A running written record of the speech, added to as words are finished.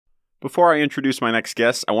Before I introduce my next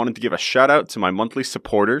guest, I wanted to give a shout out to my monthly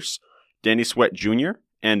supporters, Danny Sweat Jr.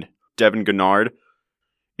 and Devin Gennard.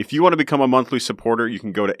 If you want to become a monthly supporter, you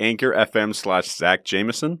can go to Anchor.fm/Zach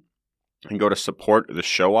Jameson and go to support the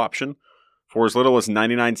show option. For as little as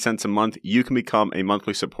 99 cents a month, you can become a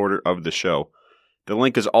monthly supporter of the show. The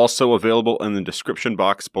link is also available in the description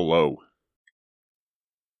box below.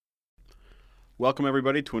 Welcome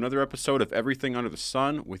everybody to another episode of Everything Under the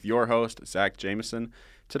Sun with your host, Zach Jameson.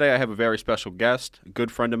 Today I have a very special guest, a good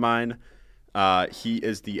friend of mine. He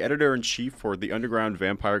is the editor-in-chief for the Underground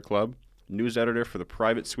Vampire Club, news editor for the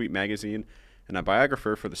Private Suite magazine, and a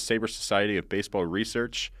biographer for the Sabre Society of Baseball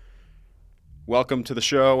Research. Welcome to the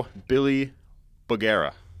show, Billy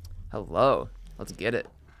Bugara. Hello. Let's get it.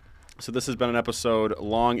 So this has been an episode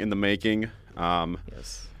long in the making.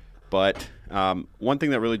 Yes. But one thing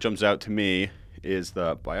that really jumps out to me is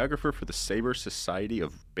the biographer for the Sabre Society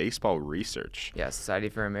of Baseball Research. Yeah, Society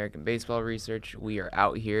for American Baseball Research. We are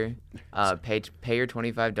out here. Pay your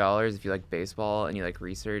 $25 if you like baseball and you like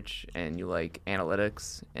research and you like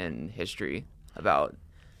analytics and history about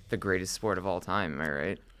the greatest sport of all time. Am I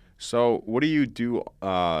right? So what do you do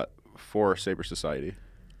for Sabre Society?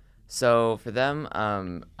 So for them,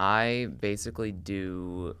 I basically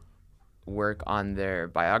do work on their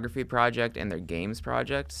biography project and their games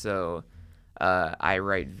project. So I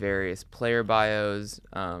write various player bios,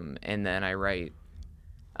 and then I write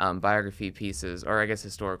biography pieces, or I guess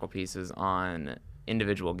historical pieces on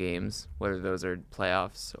individual games, whether those are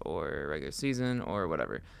playoffs or regular season or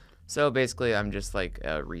whatever. So basically, I'm just like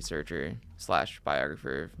a researcher /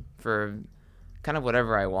 biographer for kind of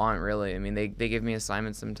whatever I want, really. I mean, they give me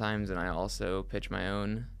assignments sometimes, and I also pitch my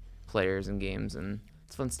own players and games, and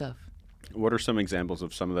it's fun stuff. What are some examples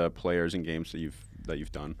of some of the players and games that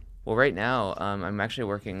you've done? Well, right now, I'm actually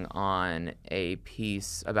working on a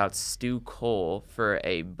piece about Stu Cole for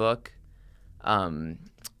a book that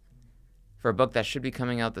should be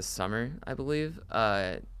coming out this summer, I believe,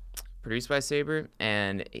 produced by Sabre.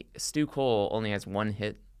 And Stu Cole only has one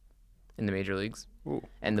hit in the major leagues. Ooh,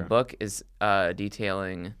 and okay. the book is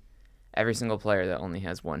detailing every single player that only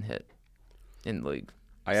has one hit in the league.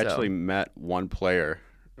 I actually met one player.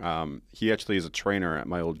 He actually is a trainer at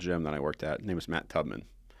my old gym that I worked at. His name was Matt Tubman.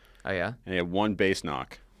 Oh, yeah? And he had one base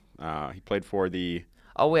knock. He played for the...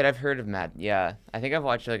 Oh, wait, I've heard of Matt. Yeah. I think I've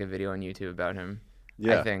watched like a video on YouTube about him.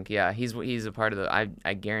 Yeah. I think, yeah. He's a part of the...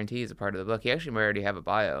 I guarantee he's a part of the book. He actually might already have a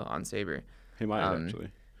bio on Sabre. He might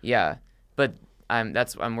actually. Yeah. But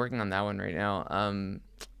I'm working on that one right now.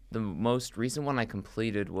 The most recent one I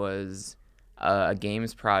completed was a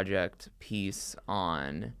games project piece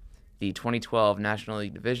on the 2012 National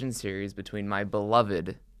League Division Series between my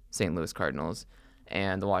beloved St. Louis Cardinals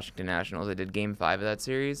and the Washington Nationals. I did Game 5 of that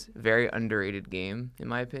series. Very underrated game, in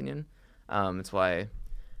my opinion. It's why...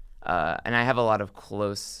 and I have a lot of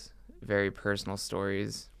close, very personal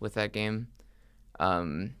stories with that game.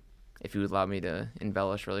 If you would allow me to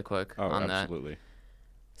embellish really quick on that. Absolutely.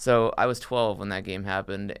 So I was 12 when that game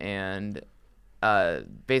happened, and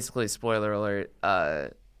basically, spoiler alert,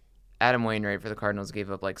 Adam Wainwright for the Cardinals gave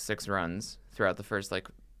up like 6 runs throughout the first like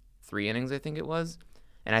 3 innings, I think it was.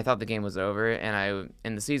 And I thought the game was over, and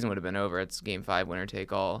the season would have been over. It's Game 5, winner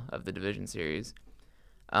take all of the division series.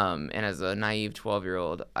 And as a naive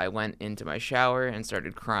 12-year-old, I went into my shower and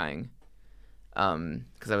started crying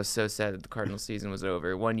because I was so sad that the Cardinals season was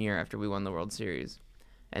over 1 year after we won the World Series.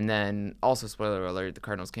 And then, also spoiler alert, the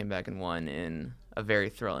Cardinals came back and won in a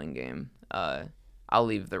very thrilling game. I'll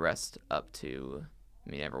leave the rest up to,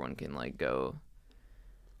 everyone can like go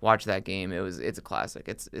watch that game. It's a classic.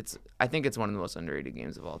 I think it's one of the most underrated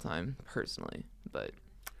games of all time, personally. But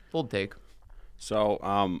bold take.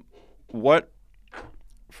 So,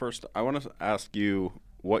 first, I want to ask you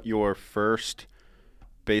what your first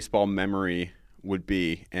baseball memory would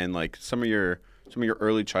be, and like some of your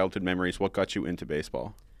early childhood memories. What got you into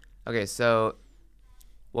baseball? Okay, so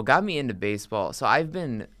what got me into baseball? So I've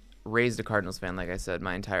been raised a Cardinals fan, like I said,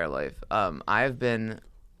 my entire life.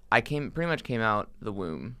 I pretty much came out the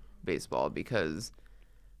womb baseball because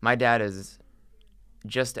my dad is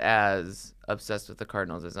just as obsessed with the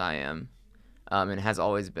Cardinals as I am, and has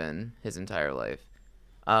always been his entire life.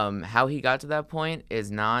 How he got to that point is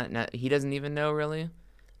he doesn't even know really.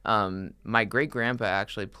 My great-grandpa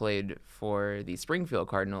actually played for the Springfield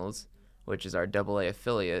Cardinals, which is our AA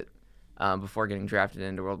affiliate, before getting drafted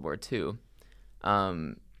into World War II.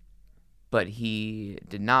 But he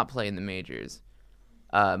did not play in the majors.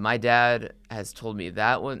 My dad has told me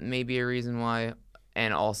that may be a reason why,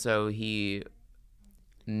 and also he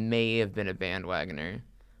may have been a bandwagoner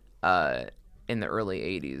in the early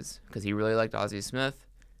 80s because he really liked Ozzie Smith.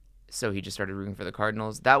 so he just started rooting for the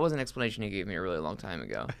Cardinals. That was an explanation he gave me a really long time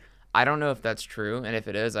ago. I don't know if that's true, and if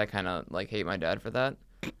it is, I kind of like hate my dad for that.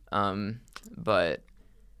 But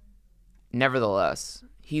nevertheless,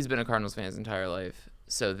 he's been a Cardinals fan his entire life,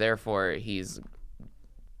 so therefore he's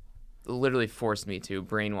literally forced me to,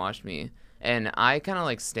 brainwashed me, and I kind of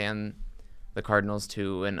like stan the Cardinals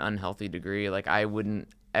to an unhealthy degree. Like I wouldn't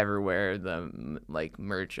ever wear the like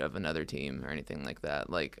merch of another team or anything like that.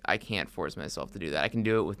 Like I can't force myself to do that. I can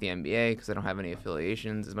do it with the NBA because I don't have any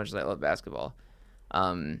affiliations. As much as I love basketball,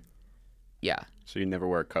 yeah. So you never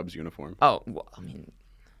wear a Cubs uniform? Oh, well, I mean,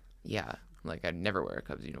 yeah. Like I'd never wear a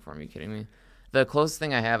Cubs uniform. Are you kidding me? The closest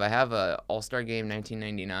thing I have a All-Star Game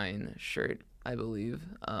 1999 shirt, I believe,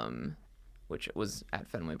 which was at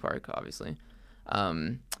Fenway Park, obviously.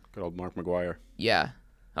 Good old Mark McGwire. Yeah.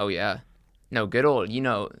 Oh yeah. No, good old,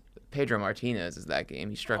 Pedro Martinez is that game.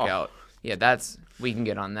 He struck out. Yeah, we can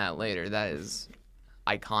get on that later. That is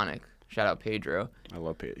iconic. Shout out Pedro. I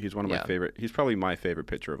love Pedro. He's one of my favorite. He's probably my favorite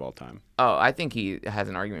pitcher of all time. Oh, I think he has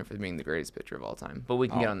an argument for being the greatest pitcher of all time. But we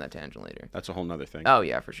can get on that tangent later. That's a whole nother thing. Oh,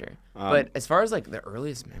 yeah, for sure. But as far as like the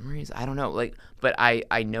earliest memories, I don't know. But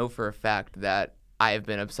I know for a fact that I have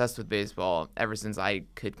been obsessed with baseball ever since I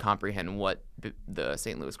could comprehend what the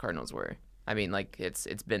St. Louis Cardinals were. I mean, like it's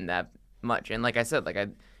been that much, and like I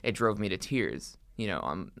said, it drove me to tears.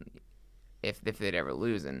 If they'd ever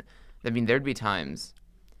lose, and I mean, there'd be times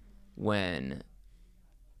when,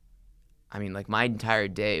 I mean, like my entire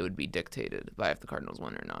day would be dictated by if the Cardinals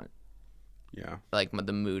won or not. Yeah. Like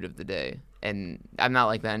the mood of the day, and I'm not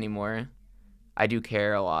like that anymore. I do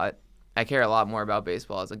care a lot. I care a lot more about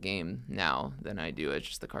baseball as a game now than I do as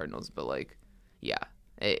just the Cardinals. But like, yeah,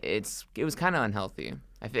 it was kind of unhealthy.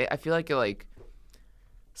 I feel like it like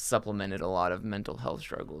supplemented a lot of mental health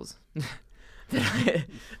struggles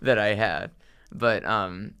that I had. But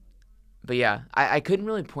yeah, I couldn't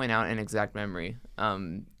really point out an exact memory.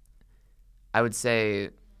 I would say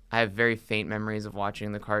I have very faint memories of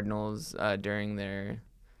watching the Cardinals during their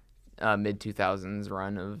mid-2000s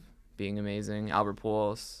run of being amazing. Albert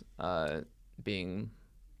Pujols being,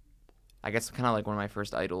 I guess, kind of like one of my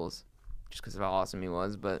first idols, just because of how awesome he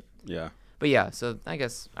was. But yeah, so I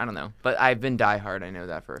guess, I don't know. But I've been diehard, I know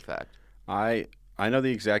that for a fact. I know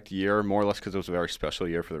the exact year, more or less because it was a very special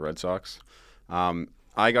year for the Red Sox.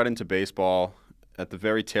 I got into baseball at the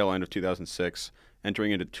very tail end of 2006,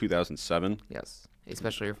 entering into 2007. Yes, a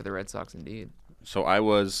special year for the Red Sox indeed. So I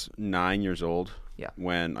was 9 years old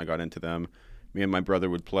when I got into them. Me and my brother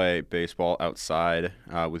would play baseball outside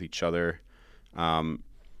with each other.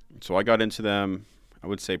 So I got into them, I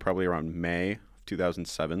would say probably around May of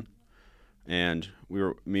 2007. And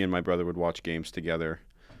me and my brother would watch games together.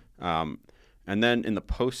 And then in the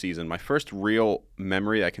postseason, my first real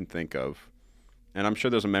memory I can think of, and I'm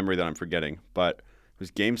sure there's a memory that I'm forgetting, but it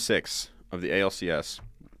was Game 6 of the ALCS.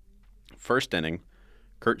 First inning,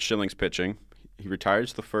 Curt Schilling's pitching. He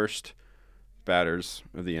retires the first batters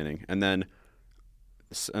of the inning. And then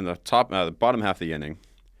in the bottom half of the inning,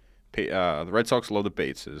 the Red Sox load the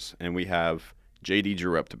bases, and we have J.D.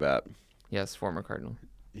 Drew up to bat. Yes, former Cardinal.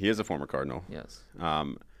 He is a former Cardinal. Yes.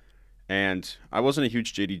 And I wasn't a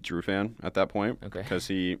huge J.D. Drew fan at that point because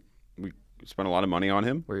we spent a lot of money on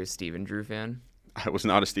him. Were you a Steven Drew fan? I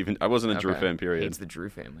wasn't a Drew fan, period. Hates the Drew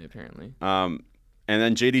family, apparently. And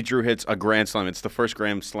then J.D. Drew hits a grand slam. It's the first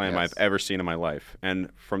grand slam I've ever seen in my life. And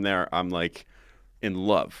from there, I'm like in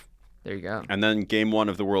love. There you go. And then Game 1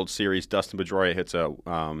 of the World Series, Dustin Pedroia hits a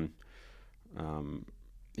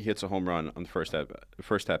home run on the first at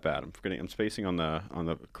bat. I'm spacing on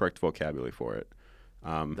the correct vocabulary for it.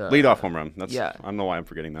 Leadoff home run. I don't know why I'm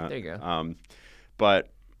forgetting that. There you go. But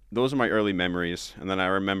those are my early memories. And then I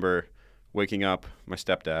remember waking up my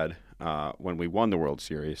stepdad when we won the World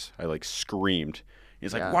Series. I like screamed.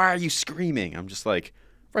 He's like, "Why are you screaming?" I'm just like,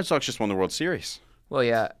 "Red Sox just won the World Series." Well,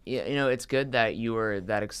 yeah, it's good that you were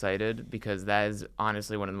that excited because that is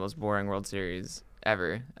honestly one of the most boring World Series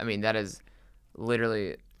ever. I mean, that is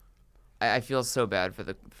literally. I feel so bad for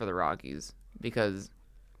the Rockies because,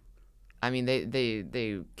 I mean,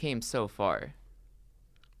 they came so far.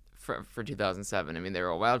 For 2007, I mean, they were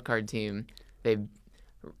a wild card team. They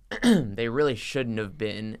really shouldn't have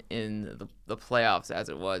been in the playoffs as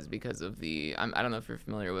it was because of I don't know if you're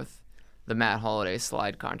familiar with the Matt Holliday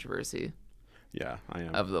slide controversy. Yeah, I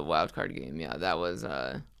am. Of the wild card game. Yeah, that was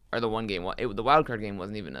or the one game. The wild card game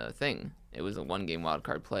wasn't even a thing. It was a 1-game wild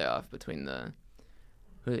card playoff between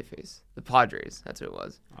who did they face? The Padres. That's who it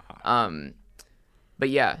was. But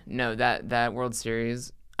yeah, no, that World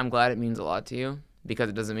Series, I'm glad it means a lot to you because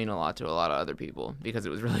it doesn't mean a lot to a lot of other people because it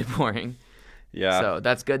was really boring. Yeah. So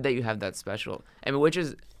that's good that you have that special. I mean, which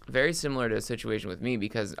is very similar to a situation with me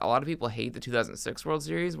because a lot of people hate the 2006 World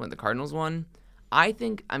Series when the Cardinals won. I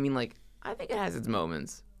think it has its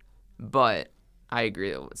moments, but I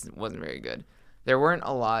agree it wasn't very good. There weren't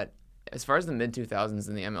a lot as far as the mid 2000s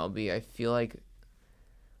in the MLB. I feel like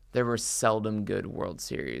there were seldom good World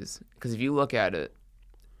Series because if you look at it,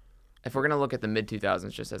 if we're gonna look at the mid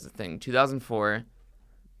 2000s just as a thing, 2004,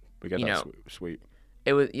 We got that sweep.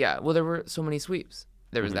 it was Well, there were so many sweeps.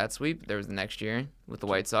 There was that sweep. There was the next year with the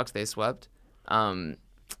White Sox. They swept.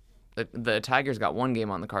 The Tigers got one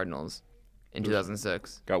game on the Cardinals in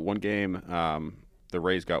 2006. Got one game. The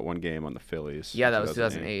Rays got one game on the Phillies. Yeah, that was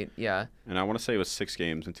 2008. Yeah. And I want to say it was 6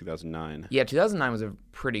 games in 2009. Yeah, 2009 was a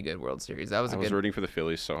pretty good World Series. I was rooting for the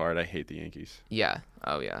Phillies so hard. I hate the Yankees. Yeah.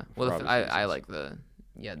 Oh, yeah. Well, I like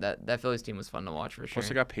that Phillies team was fun to watch for sure. Plus,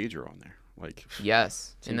 they got Pedro on there.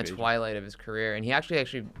 Yes, in the twilight of his career. And he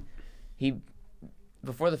actually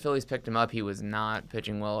before the Phillies picked him up, he was not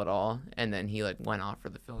pitching well at all. And then he went off for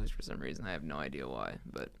the Phillies for some reason. I have no idea why.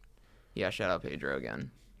 But yeah, shout out Pedro again.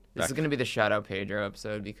 This is going to be the shout out Pedro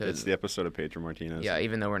episode because it's the episode of Pedro Martinez. Yeah,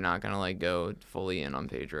 even though we're not going to go fully in on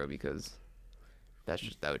Pedro because that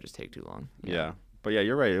would just take too long. Yeah. But yeah,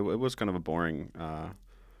 you're right. It was kind of a boring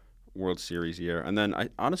World Series year. And then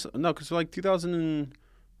because 2000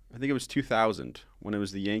 I think it was 2000 when it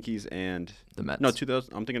was the Yankees and the Mets. No,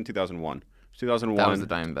 2000. I'm thinking 2001. 2001. That was the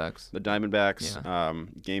Diamondbacks. The Diamondbacks. Yeah.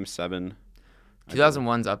 Game 7.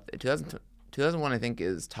 2001's up. 2001 I think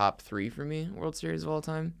is top 3 for me World Series of all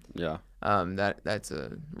time. Yeah. That's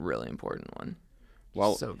a really important one.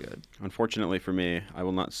 Well, so good. Unfortunately for me, I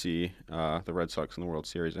will not see the Red Sox in the World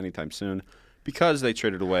Series anytime soon because they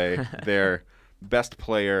traded away their best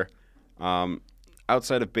player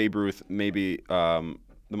outside of Babe Ruth, maybe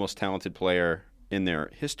the most talented player in their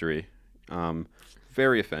history.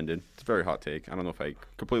 Very offended. It's a very hot take. I don't know if I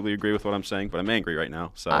completely agree with what I'm saying, but I'm angry right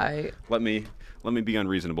now. So let me be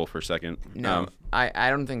unreasonable for a second. No, I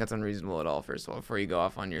don't think that's unreasonable at all. First of all, before you go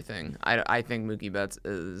off on your thing, I think Mookie Betts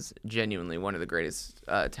is genuinely one of the greatest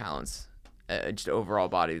talents, just overall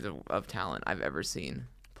bodies of talent I've ever seen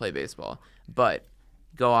play baseball. But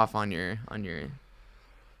go off on your.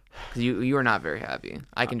 Because you are not very happy.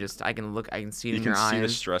 I can see it in your eyes. You can see the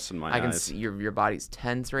stress in my eyes. I can see your body's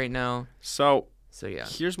tense right now. So yeah.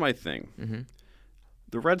 Here's my thing. Mm-hmm.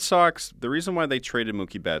 The Red Sox, the reason why they traded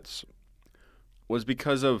Mookie Betts was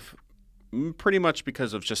pretty much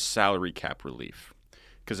because of just salary cap relief.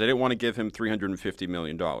 Because they didn't want to give him $350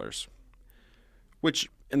 million, which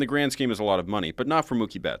in the grand scheme is a lot of money, but not for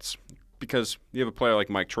Mookie Betts. Because you have a player like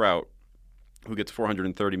Mike Trout who gets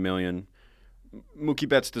 $430 million. Mookie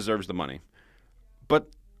Betts deserves the money. But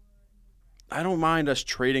I don't mind us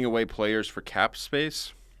trading away players for cap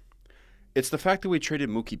space. It's the fact that we traded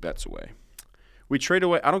Mookie Betts away. We trade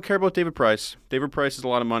away. I don't care about David Price. David Price is a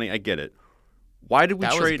lot of money. I get it. Why did we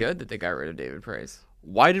trade? That was good that they got rid of David Price.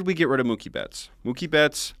 Why did we get rid of Mookie Betts? Mookie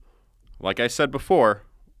Betts, like I said before,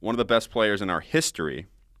 one of the best players in our history.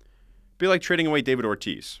 Be like trading away David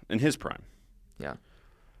Ortiz in his prime. Yeah.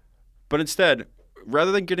 But instead,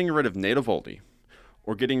 rather than getting rid of Nate Eovaldi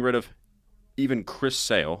or getting rid of even Chris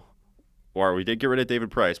Sale, or we did get rid of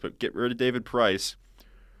David Price, but get rid of David Price,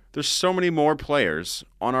 there's so many more players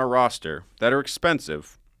on our roster that are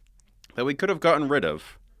expensive that we could have gotten rid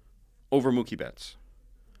of over Mookie Betts.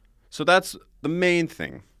 So that's the main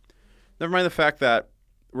thing. Never mind the fact that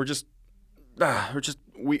we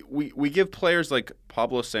give players like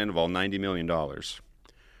Pablo Sandoval $90 million.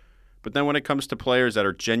 But then when it comes to players that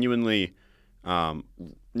are genuinely,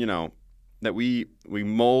 that we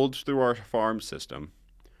mold through our farm system,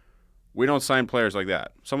 we don't sign players like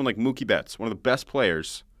that. Someone like Mookie Betts, one of the best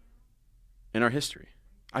players in our history.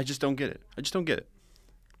 I just don't get it.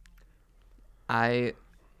 I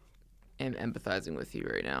am empathizing with you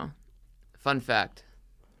right now. Fun fact,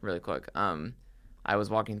 really quick. I was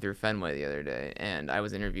walking through Fenway the other day, and I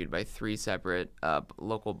was interviewed by 3 separate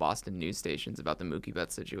local Boston news stations about the Mookie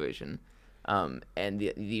Betts situation. And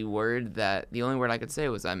the only word I could say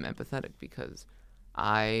was I'm empathetic because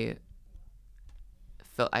I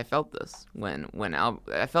felt this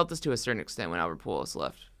I felt this to a certain extent when Albert Pujols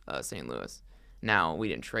left St. Louis. Now we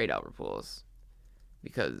didn't trade Albert Pujols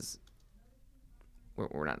because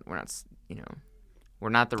we're not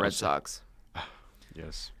the Red Sox.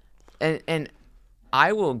 Yes. And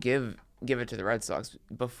I will give it to the Red Sox.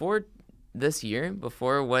 Before this year,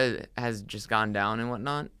 before what has just gone down and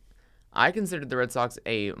whatnot, I considered the Red Sox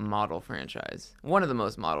a model franchise. One of the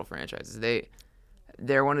most model franchises.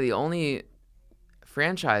 They're one of the only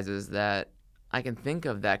franchises that I can think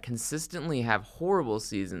of that consistently have horrible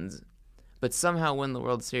seasons, but somehow win the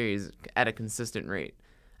World Series at a consistent rate.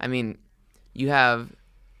 I mean, you have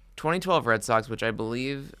 2012 Red Sox, which I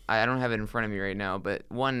believe I don't have it in front of me right now, but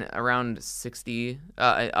won around 60,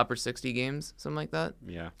 upper 60 games, something like that.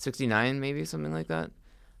 Yeah. 69 maybe, something like that.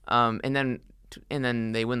 And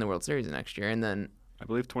then they win the World Series the next year, and then I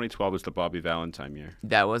believe 2012 was the Bobby Valentine year.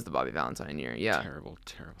 that was the Bobby Valentine year. Yeah. Terrible,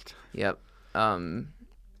 terrible time. Yep.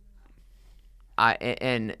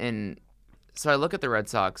 So I look at the Red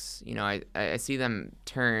Sox. I see them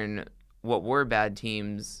turn what were bad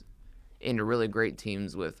teams into really great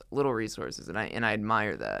teams with little resources, and I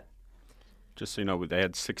admire that. Just so you know, they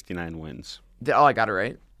had 69 wins. I got it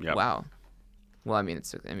right. Yep. Wow. Well,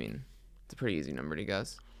 it's a pretty easy number to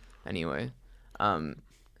guess. Anyway, then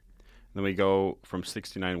we go from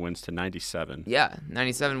 69 wins to 97. Yeah,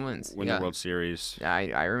 97 wins. Win the World Series. Yeah,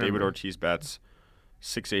 I remember. David Ortiz bats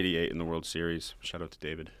 688 in the World Series. Shout out to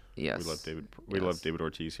David. Yes. We love David. We love David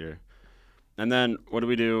Ortiz here. And then what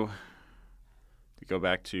do? We go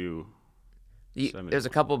back to. There's a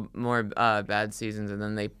couple more bad seasons, and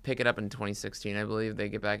then they pick it up in 2016, I believe. They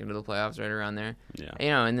get back into the playoffs right around there. Yeah.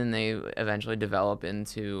 And then they eventually develop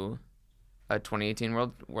into a 2018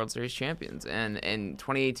 World Series champions, and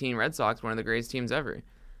 2018 Red Sox, one of the greatest teams ever.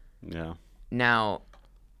 Yeah. Now,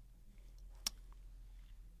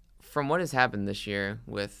 from what has happened this year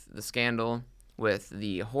with the scandal, with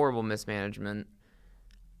the horrible mismanagement,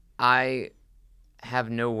 I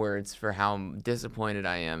have no words for how disappointed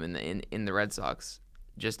I am in the Red Sox,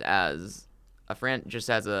 just as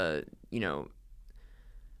a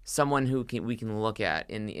someone who we can look at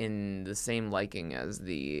in the same liking as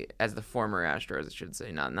the former Astros, I should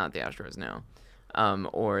say, not the Astros now,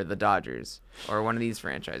 or the Dodgers, or one of these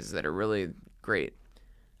franchises that are really great.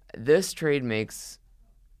 This trade makes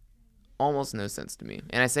almost no sense to me,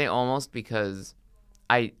 and I say almost because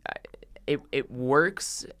it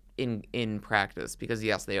works in practice, because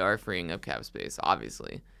yes, they are freeing up cap space,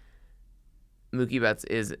 obviously. Mookie Betts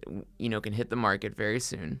can hit the market very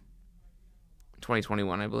soon.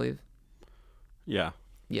 2021, I believe. Yeah.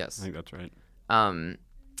 Yes. I think that's right.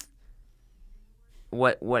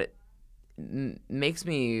 What makes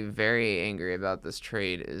me very angry about this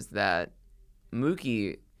trade is that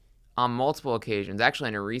Mookie, on multiple occasions, actually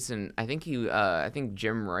in a recent, I think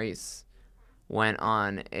Jim Rice went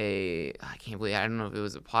on I don't know if it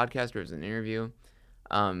was a podcast or it was an interview.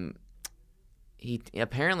 He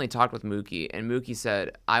apparently talked with Mookie, and Mookie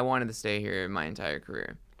said, "I wanted to stay here my entire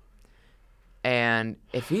career." And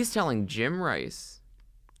if he's telling Jim Rice,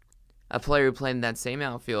 a player who played in that same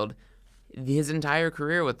outfield his entire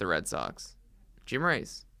career with the Red Sox, Jim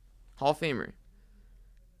Rice, Hall of Famer,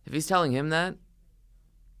 if he's telling him that,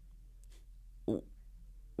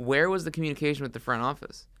 where was the communication with the front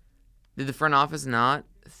office? Did the front office not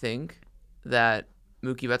think that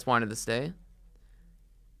Mookie Betts wanted to stay?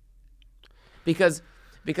 Because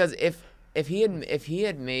if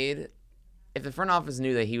the front office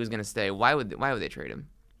knew that he was going to stay, why would they trade him?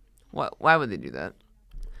 Why would they do that?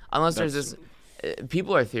 Unless there's this,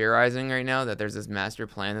 people are theorizing right now that there's this master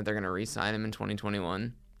plan that they're going to re-sign him in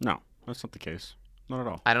 2021. No, that's not the case. Not at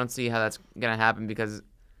all. I don't see how that's going to happen, because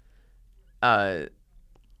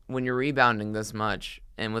when you're rebounding this much,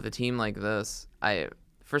 and with a team like this,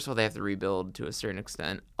 first of all, they have to rebuild to a certain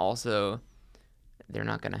extent. Also, they're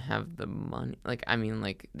not going to have the money.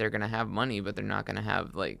 They're going to have money, but they're not going to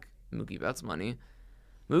have, Mookie Betts money.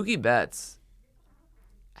 Mookie Betts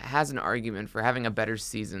has an argument for having a better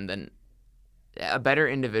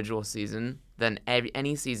individual season than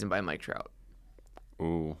any season by Mike Trout.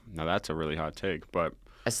 Ooh, now that's a really hot take, but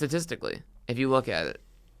statistically, if you look at it,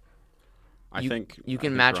 I think you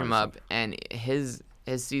can match him up, and his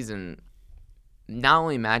season not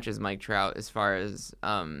only matches Mike Trout as far as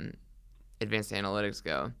advanced analytics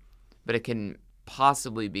go, but it can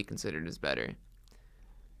possibly be considered as better.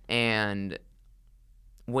 And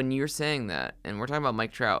when you're saying that, and we're talking about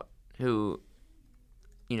Mike Trout, who,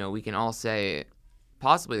 we can all say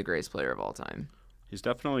possibly the greatest player of all time. He's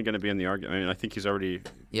definitely going to be in the argument. I mean, I think he's already...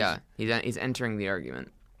 Yeah, he's entering the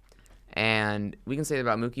argument. And we can say that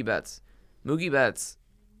about Mookie Betts. Mookie Betts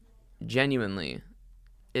genuinely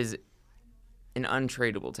is an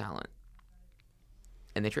untradeable talent.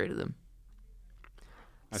 And they traded him.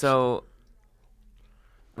 So,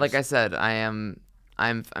 like I said, I'm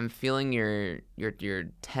feeling your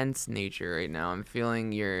tense nature right now. I'm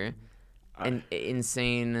feeling your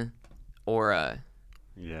insane aura.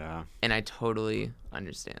 Yeah. And I totally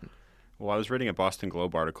understand. Well, I was reading a Boston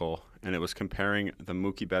Globe article, and it was comparing the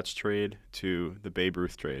Mookie Betts trade to the Babe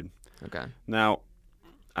Ruth trade. Okay. Now,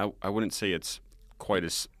 I wouldn't say it's quite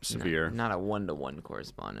as severe. Not a one-to-one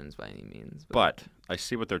correspondence by any means. But I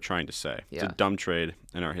see what they're trying to say. Yeah. It's a dumb trade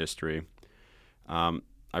in our history.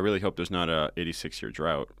 I really hope there's not a 86-year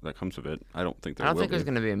drought that comes of it. I don't think there will I don't think be. there's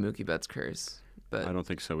going to be a Mookie Betts curse. But I don't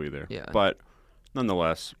think so either. Yeah. But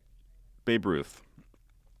nonetheless, Babe Ruth,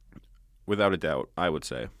 without a doubt, I would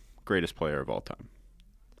say, greatest player of all time.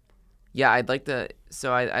 Yeah, I'd like to.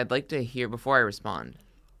 So I'd like to hear before I respond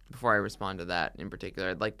to that in particular.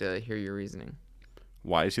 I'd like to hear your reasoning.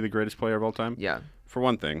 Why is he the greatest player of all time? Yeah. For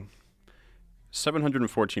one thing,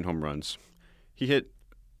 714 home runs. He hit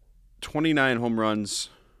 29 home runs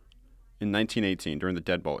in 1918 during the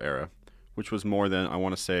dead ball era, which was more than, I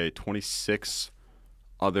want to say, 26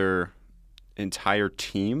 other entire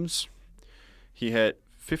teams. He hit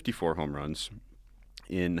 54 home runs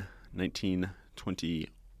in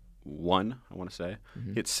 1921, I want to say.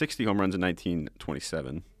 He hit 60 home runs in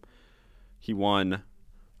 1927. He won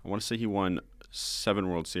 7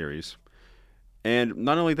 World Series. And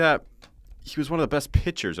not only that, he was one of the best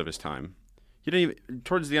pitchers of his time. He didn't even,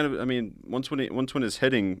 towards the end of, once when his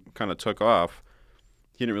hitting kind of took off,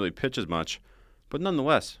 he didn't really pitch as much. But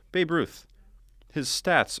nonetheless, Babe Ruth, his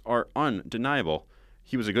stats are undeniable.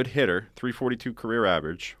 He was a good hitter, 342 career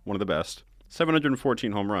average, one of the best,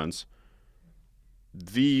 714 home runs.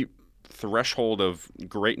 The threshold of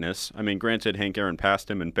greatness. Granted, Hank Aaron passed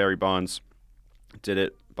him, and Barry Bonds did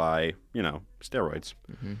it by, steroids.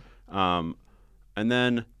 And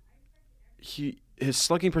then his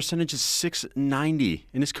slugging percentage is .690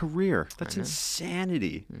 in his career. That's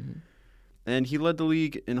insanity. And he led the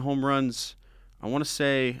league in home runs, I want to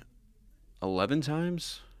say, 11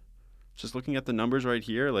 times. Just looking at the numbers right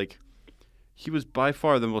here, he was by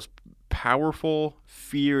far the most powerful,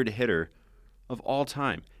 feared hitter of all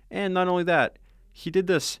time. And not only that, he did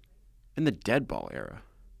this in the dead ball era.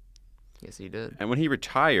 Yes, he did. And when he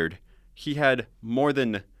retired, he had more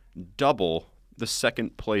than double the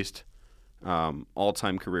second-placed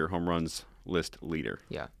all-time career home runs list leader.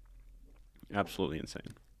 Yeah. Absolutely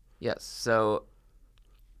insane. Yes, so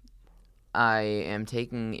I am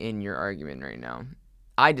taking in your argument right now.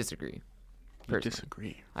 I disagree. You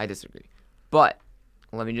disagree. I disagree. But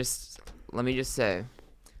let me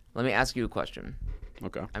ask you a question.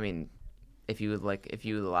 Okay. If you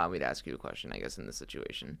would allow me to ask you a question, I guess, in this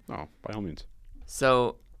situation. Oh, by all means.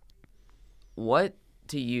 So, what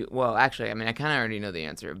do you? Well, actually, I kind of already know the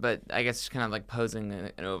answer, but I guess just kind of posing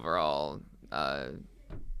an overall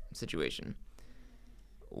situation.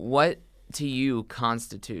 What to you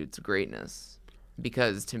constitutes greatness?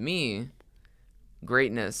 Because to me,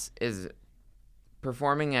 greatness is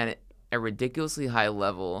performing at a ridiculously high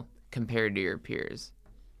level compared to your peers,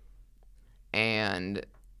 and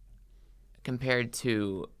compared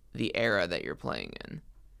to the era that you're playing in.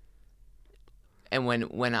 And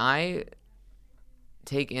when I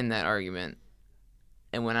take in that argument,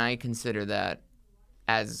 and when I consider that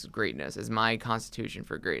as greatness, as my constitution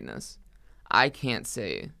for greatness, I can't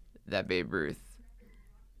say that Babe Ruth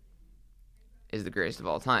is the greatest of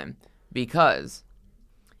all time, because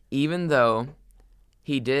even though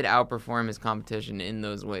he did outperform his competition in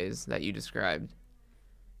those ways that you described,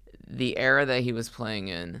 the era that he was playing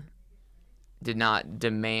in did not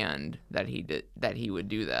demand that he would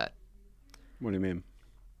do that. What do you mean?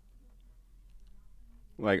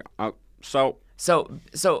 So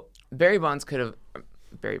Barry Bonds could have.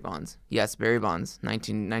 Barry Bonds. Yes, Barry Bonds.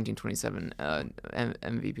 1927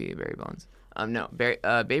 MVP Barry Bonds.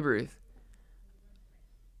 Babe Ruth.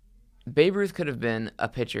 Babe Ruth could have been a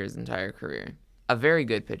pitcher his entire career. A very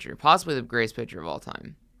good pitcher. Possibly the greatest pitcher of all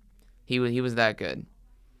time. He was that good.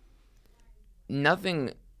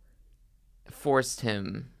 Nothing forced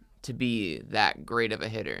him to be that great of a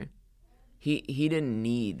hitter. He didn't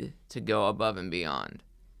need to go above and beyond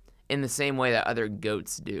in the same way that other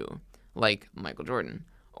GOATs do, like Michael Jordan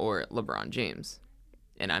or LeBron James.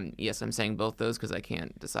 And I'm saying both those because I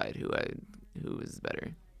can't decide who is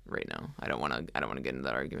better right now. I don't want to get into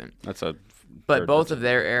that argument. But both of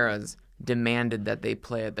their eras demanded that they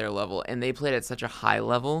play at their level, and they played at such a high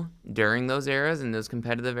level during those eras and those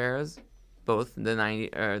competitive eras, both the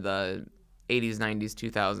 80s, 90s,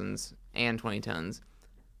 2000s, and 2010s.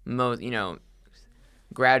 Most,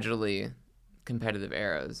 gradually competitive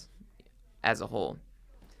eras as a whole.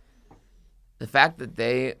 The fact that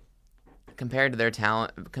they, compared to their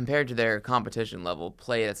talent, compared to their competition level,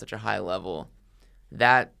 played at such a high level,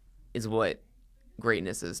 that is what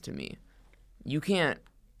greatness is to me. You can't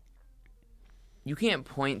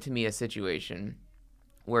point to me a situation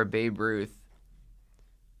where Babe Ruth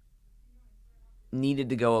needed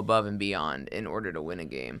to go above and beyond in order to win a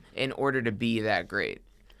game, in order to be that great.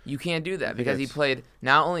 You can't do that because he played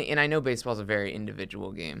not only, and I know baseball's a very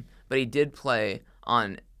individual game, but he did play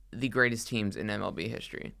on the greatest teams in MLB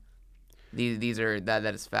history.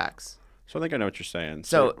 That is facts. So I think I know what you're saying.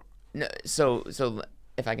 So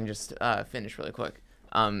if I can just finish really quick,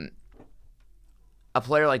 a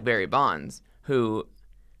player like Barry Bonds, who,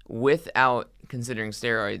 without considering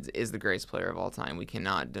steroids, is the greatest player of all time. We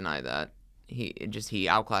cannot deny that. He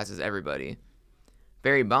outclasses everybody.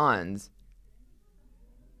 Barry Bonds,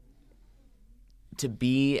 to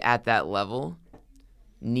be at that level,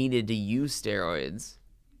 needed to use steroids.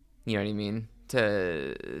 You know what I mean?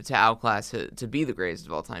 To outclass, to be the greatest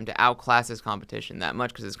of all time, to outclass his competition that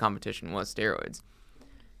much, because his competition was steroids.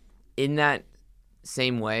 In that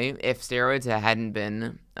same way, if steroids hadn't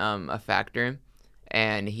been a factor,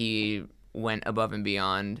 and he went above and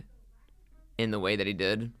beyond in the way that he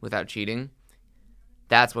did without cheating,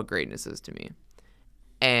 that's what greatness is to me.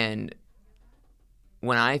 And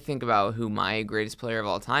when I think about who my greatest player of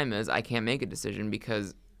all time is, I can't make a decision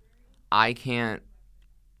because I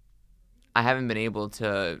haven't been able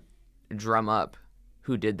to drum up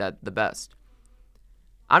who did that the best.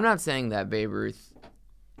 I'm not saying that Babe Ruth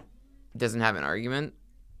doesn't have an argument,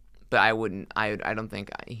 but I don't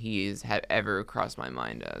think he's ever crossed my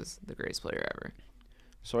mind as the greatest player ever.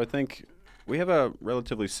 So I think we have a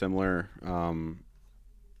relatively similar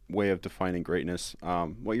way of defining greatness.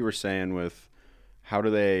 What you were saying with how do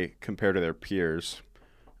they compare to their peers,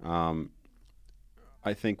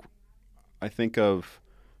 I think of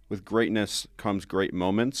with greatness comes great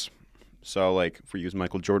moments. So like if we use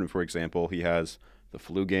Michael Jordan, for example, he has the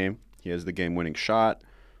flu game. He has the game-winning shot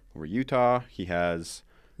over Utah. He has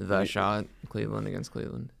the shot, Cleveland against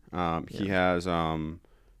Cleveland. He has when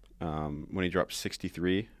he dropped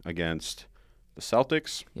 63 against the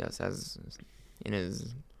Celtics. Yes, as in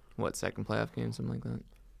his second playoff game, something like that.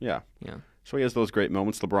 Yeah. Yeah. So he has those great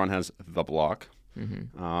moments. LeBron has the block.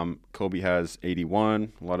 Mm-hmm. Kobe has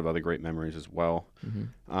 81. A lot of other great memories as well.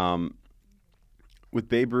 Mm-hmm. With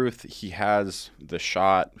Babe Ruth, he has the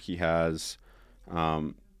shot. He has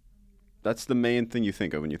that's the main thing you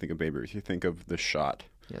think of when you think of Babe Ruth. You think of the shot.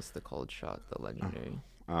 Yes, the cold shot, the legendary.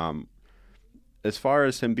 As far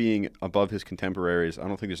as him being above his contemporaries, I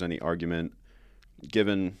don't think there's any argument,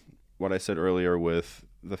 given what I said earlier with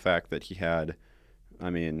the fact that he had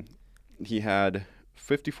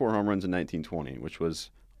 54 home runs in 1920, which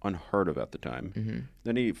was unheard of at the time. Mm-hmm.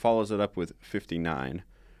 Then he follows it up with 59.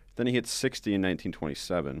 Then he hits 60 in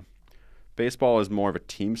 1927. Baseball is more of a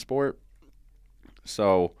team sport,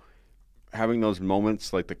 so having those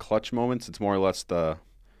moments, like the clutch moments, it's more or less the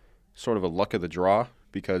sort of a luck of the draw,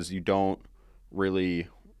 because you don't really,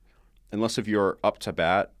 unless if you're up to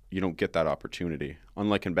bat, you don't get that opportunity.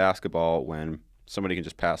 Unlike in basketball when somebody can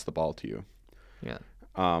just pass the ball to you. Yeah.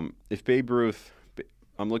 If Babe Ruth,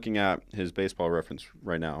 I'm looking at his baseball reference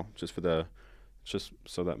right now, just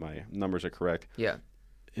so that my numbers are correct. Yeah.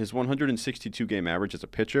 His 162 game average as a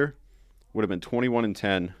pitcher would have been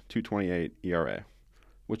 21-10, 2.28 ERA,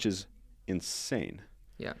 which is insane.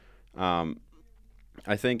 Yeah.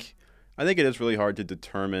 I think it is really hard to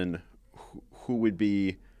determine who would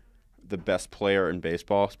be the best player in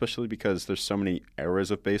baseball, especially because there's so many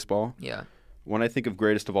eras of baseball. Yeah. When I think of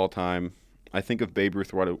greatest of all time, I think of Babe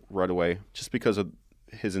Ruth right away, just because of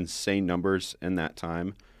his insane numbers in that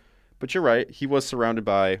time. But you're right, he was surrounded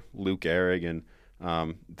by Lou Gehrig and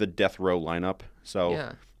the death row lineup. So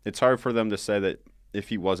Yeah. It's hard for them to say that if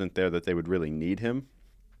he wasn't there that they would really need him.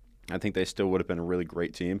 I think they still would have been a really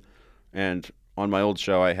great team. And on my old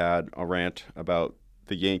show, I had a rant about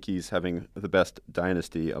the Yankees having the best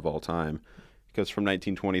dynasty of all time, because from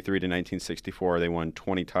 1923 to 1964, they won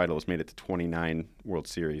 20 titles, made it to 29 World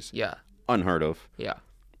Series. Yeah. Unheard of. Yeah.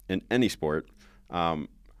 In any sport.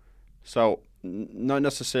 So not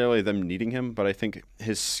necessarily them needing him, but I think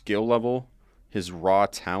his skill level, his raw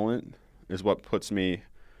talent is what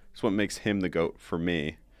makes him the GOAT for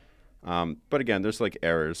me. But again, there's like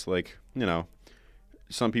errors. Like,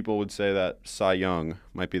 some people would say that Cy Young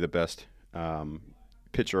might be the best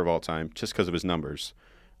pitcher of all time just because of his numbers.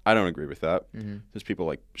 I don't agree with that. Mm-hmm. There's people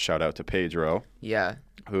like shout out to Pedro. Yeah.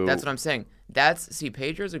 That's what I'm saying.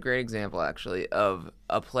 Pedro's a great example, actually, of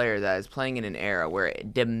a player that is playing in an era where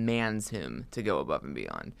it demands him to go above and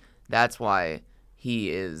beyond. That's why he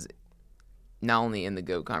is not only in the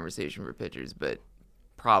GOAT conversation for pitchers, but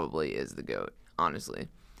probably is the GOAT, honestly.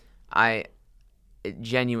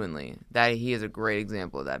 Genuinely, that he is a great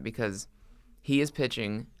example of that, because he is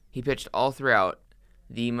pitching. He pitched all throughout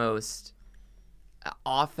the most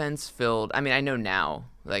offense-filled. I mean, I know now,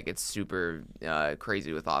 like, it's super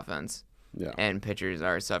crazy with offense. Yeah. And pitchers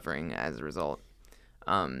are suffering as a result.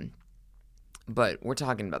 But we're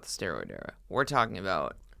talking about the steroid era. We're talking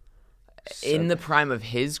about in the prime of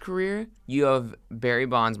his career, you have Barry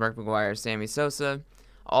Bonds, Mark McGwire, Sammy Sosa,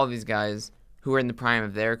 all these guys who were in the prime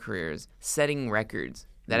of their careers, setting records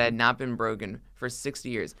that had not been broken for 60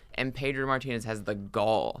 years. And Pedro Martinez has the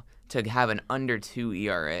gall to have an under 2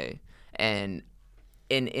 ERA. And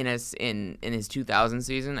in his 2000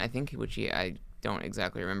 season, I think, I don't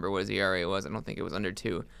exactly remember what his ERA was. I don't think it was under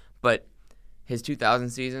 2. But his 2000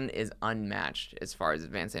 season is unmatched as far as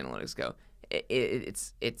advanced analytics go.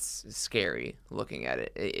 It's scary looking at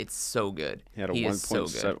it. It's so good. He had a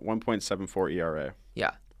 1.74 ERA.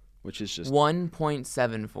 Yeah. Which is just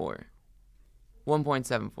 1.74.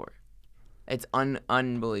 1.74. It's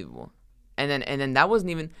unbelievable. And then that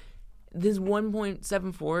wasn't even this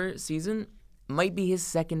 1.74 season might be his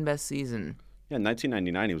second best season. Yeah, in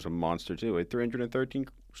 1999 he was a monster too. He had 313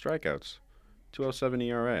 strikeouts, 2.07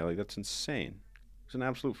 ERA. Like, that's insane. He's an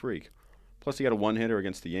absolute freak. Plus he had a one-hitter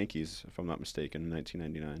against the Yankees, if I'm not mistaken, in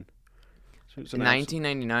 1999. So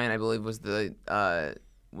 1999, I believe, was the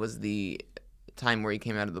time where he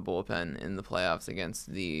came out of the bullpen in the playoffs against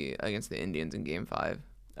the Indians in Game 5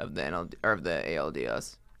 of the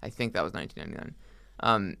ALDS. I think that was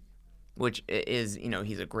 1999. Which is,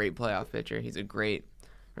 he's a great playoff pitcher. He's a great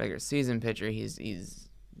regular season pitcher. He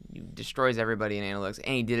destroys everybody in analytics,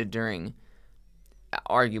 and he did it during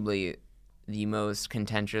arguably the most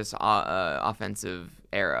contentious offensive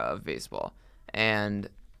era of baseball. And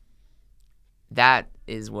that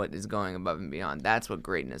is what is going above and beyond. That's what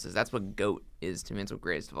greatness is. That's what GOAT is to me. It's what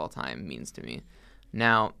greatest of all time means to me.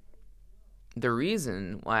 Now, the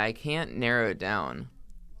reason why I can't narrow it down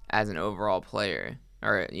as an overall player,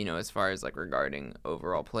 or, as far as, regarding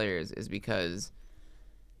overall players, is because,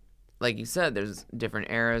 like you said, there's different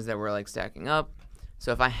eras that we're, stacking up.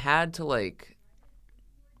 So if I had to,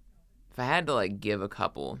 give a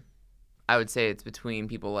couple, I would say it's between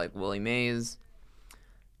people like Willie Mays,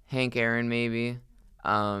 Hank Aaron maybe,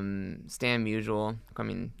 Stan Musial. I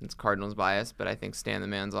mean, it's Cardinals bias, but I think Stan the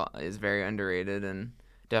Man is very underrated and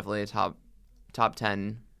definitely a top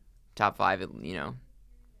 10, top 5,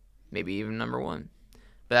 maybe even number 1.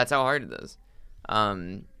 But that's how hard it is.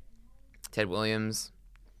 Ted Williams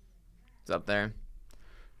is up there.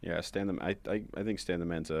 Yeah, I think Stan the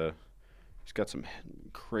Man's he's got some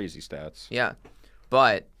crazy stats. Yeah,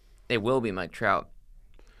 but it will be Mike Trout.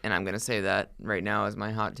 And I'm going to say that right now as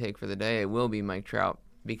my hot take for the day. It will be Mike Trout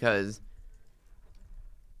because,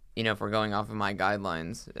 if we're going off of my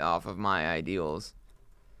guidelines, off of my ideals,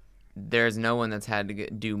 there's no one that's had to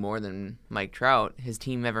do more than Mike Trout. His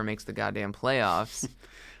team never makes the goddamn playoffs.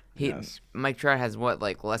 Yes. Mike Trout has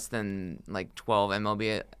less than 12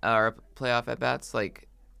 MLB playoff at bats.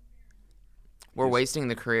 We're wasting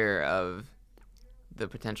the career of the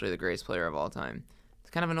potentially the greatest player of all time. It's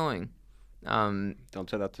kind of annoying. Don't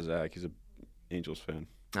say that to Zach. He's an Angels fan.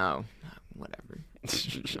 Oh, whatever.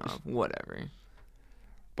 No, whatever.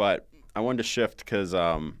 But I wanted to shift because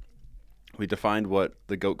we defined what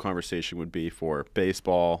the GOAT conversation would be for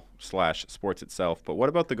baseball / sports itself. But what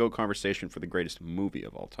about the GOAT conversation for the greatest movie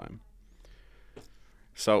of all time?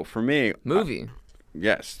 So for me, movie.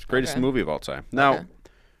 Yes, greatest movie of all time. Now,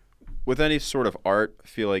 with any sort of art, I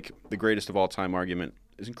feel like the greatest of all time argument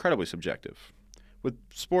is incredibly subjective. With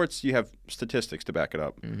sports, you have statistics to back it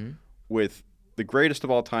up. Mm-hmm. With the greatest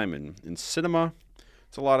of all time in cinema,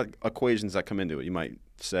 it's a lot of equations that come into it. You might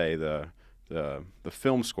say the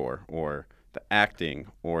film score or the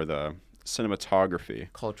acting or the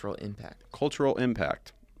cinematography. Cultural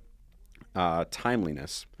impact.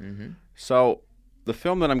 Timeliness. Mm-hmm. So the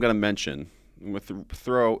film that I'm going to mention, I'm going to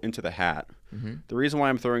throw into the hat, mm-hmm. the reason why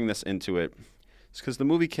I'm throwing this into it is because the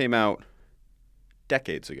movie came out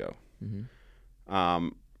decades ago. Mm-hmm.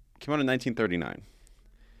 Came out in 1939.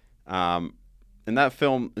 And that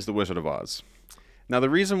film is The Wizard of Oz. Now, the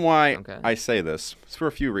reason why I say this is for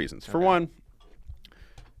a few reasons. For one,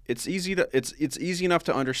 it's easy enough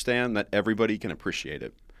to understand that everybody can appreciate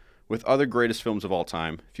it. With other greatest films of all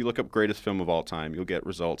time, if you look up greatest film of all time, you'll get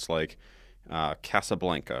results like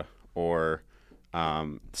Casablanca or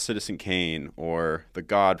Citizen Kane or The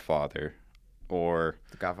Godfather or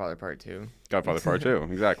The Godfather Part 2. Godfather Part 2,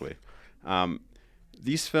 exactly.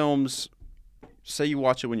 These films, say you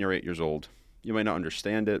watch it when you're 8 years old, you might not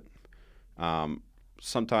understand it.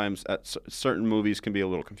 Sometimes certain movies can be a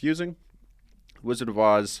little confusing. Wizard of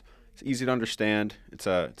Oz, it's easy to understand. It's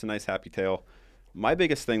a nice happy tale. My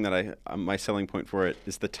biggest thing that my selling point for it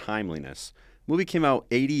is the timeliness. The movie came out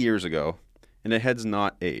 80 years ago, and it has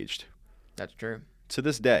not aged. That's true. To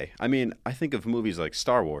this day. I mean, I think of movies like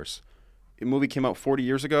Star Wars. A movie came out 40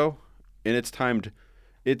 years ago, and it's timed.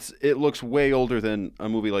 It looks way older than a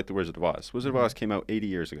movie like The Wizard of Oz. Wizard of Oz came out 80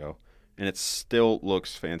 years ago, and it still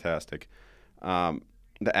looks fantastic.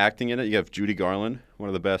 The acting in it, you have Judy Garland, one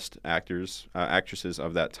of the best actresses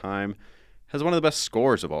of that time, has one of the best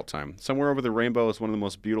scores of all time. Somewhere Over the Rainbow is one of the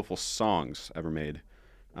most beautiful songs ever made.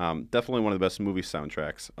 Definitely one of the best movie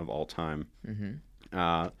soundtracks of all time.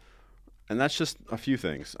 And that's just a few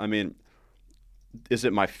things. I mean, is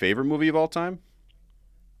it my favorite movie of all time?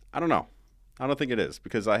 I don't know. I don't think it is,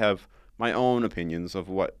 because I have my own opinions of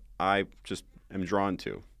what I just am drawn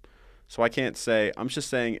to. So I can't say. I'm just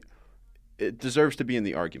saying it deserves to be in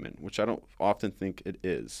the argument, which I don't often think it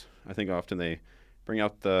is. I think often they bring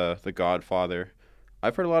out the Godfather.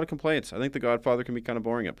 I've heard a lot of complaints. I think The Godfather can be kind of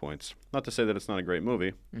boring at points. Not to say that it's not a great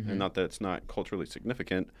movie, and not that it's not culturally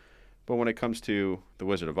significant, but when it comes to The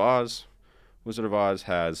Wizard of Oz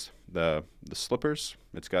has the slippers.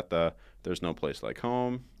 It's got the There's No Place Like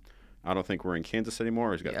Home. I don't think we're in Kansas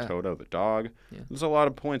anymore. It's got Toto the dog. Yeah. There's a lot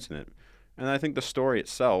of points in it. And I think the story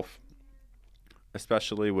itself,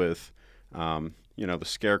 especially with, the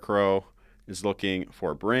Scarecrow is looking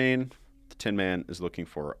for a brain, the Tin Man is looking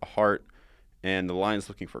for a heart, and the Lion's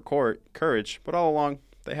looking for courage, but all along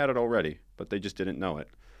they had it already, but they just didn't know it.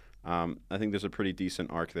 I think there's a pretty decent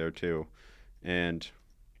arc there too. And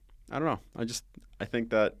I don't know. I think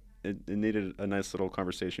that it needed a nice little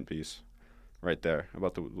conversation piece right there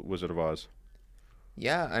about the Wizard of Oz.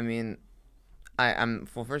 Yeah, I mean,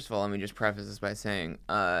 well, first of all, let me just preface this by saying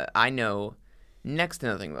I know next to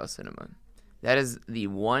nothing about cinema. That is the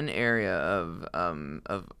one area of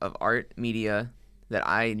art media that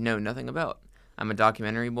I know nothing about. I'm a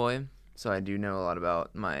documentary boy, so I do know a lot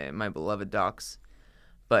about my beloved docs.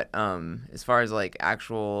 But as far as like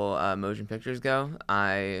actual motion pictures go,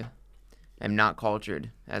 I am not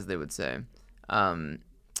cultured, as they would say.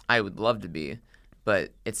 I would love to be,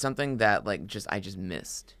 but it's something that like I just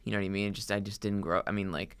missed. You know what I mean? I just didn't grow. I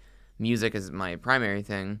mean, like, music is my primary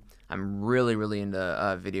thing. I'm really, really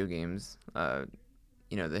into video games. The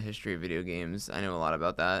history of video games. I know a lot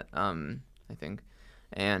about that. I think,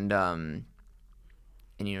 and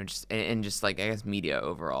just like, I guess, media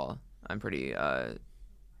overall. I'm pretty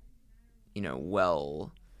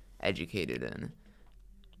well educated in.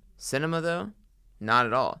 Cinema, though, not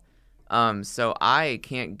at all. So I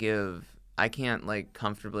can't like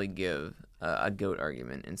comfortably give a GOAT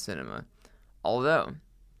argument in cinema. Although,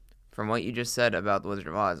 from what you just said about The Wizard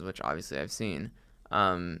of Oz, which obviously I've seen,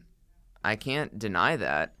 I can't deny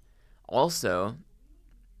that. Also,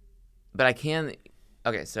 but I can.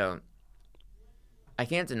 Okay, so I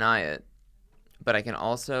can't deny it, but I can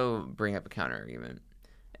also bring up a counter argument,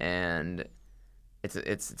 and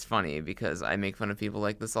it's funny because I make fun of people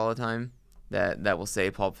like this all the time that will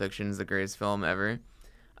say Pulp Fiction is the greatest film ever.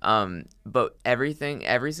 But every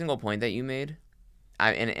single point that you made,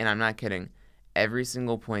 and I'm not kidding, every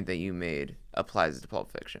single point that you made applies to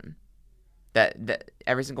Pulp Fiction. That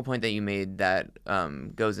every single point that you made that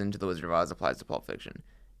goes into The Wizard of Oz applies to Pulp Fiction,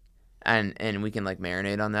 and we can like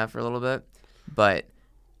marinate on that for a little bit, but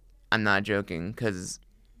I'm not joking, because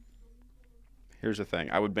here's the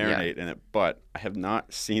thing: I would marinate in it, but I have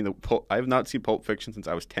not seen Pulp Fiction since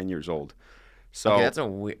I was 10 years old. So okay, that's a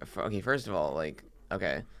weird. Okay, first of all, like,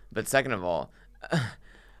 okay, but second of all,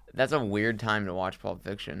 that's a weird time to watch Pulp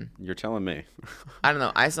Fiction. You're telling me. I don't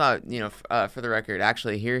know. I saw, for the record,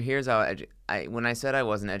 actually, here's how when I said I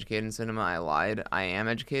wasn't educated in cinema, I lied. I am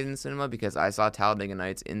educated in cinema because I saw Talladega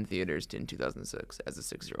Nights in theaters in 2006 as a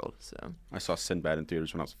 6-year-old. So I saw Sinbad in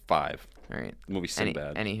theaters when I was 5. All right. The movie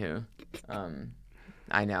Sinbad. Anywho,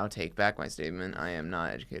 I now take back my statement. I am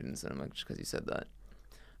not educated in cinema just because you said that.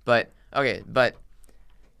 But okay, but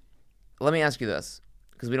let me ask you this,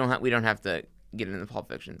 because we don't have to get into the Pulp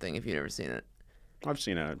Fiction thing if you've never seen it. I've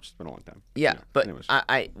seen it. It's been a long time. Yeah, but anyways.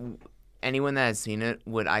 Anyone that has seen it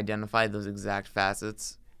would identify those exact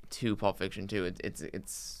facets to Pulp Fiction too.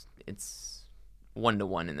 It's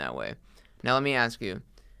 1-to-1 in that way. Now let me ask you: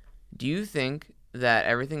 do you think that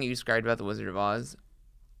everything you described about The Wizard of Oz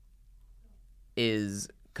is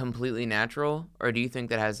completely natural, or do you think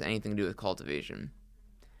that has anything to do with cultivation?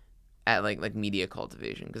 At like media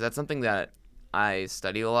cultivation, because that's something that I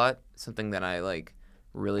study a lot, something that I like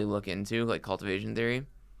really look into, like cultivation theory.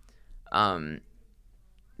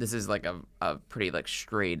 This is like a pretty like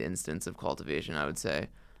straight instance of cultivation, I would say.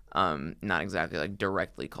 Not exactly like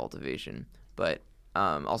directly cultivation, but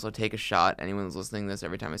also take a shot. Anyone who's listening to this,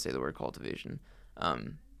 every time I say the word cultivation,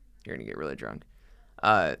 you're gonna get really drunk.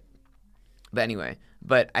 But anyway,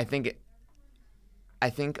 I think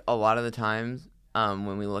a lot of the times,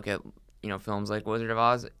 when we look at films like Wizard of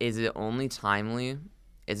Oz, is it only timely?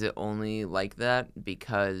 Is it only like that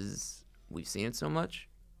because we've seen it so much?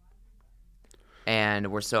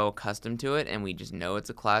 And we're so accustomed to it, and we just know it's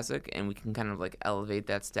a classic, and we can kind of like elevate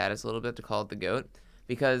that status a little bit to call it the GOAT.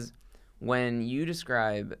 Because when you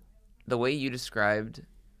describe the way you described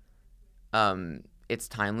its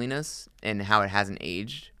timeliness and how it hasn't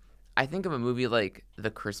aged, I think of a movie like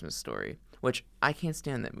The Christmas Story, which I can't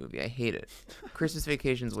stand that movie. I hate it. Christmas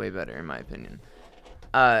Vacation's way better, in my opinion.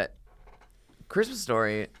 Christmas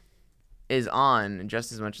Story is on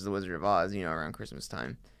just as much as The Wizard of Oz, around Christmas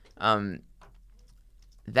time.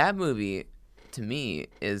 That movie, to me,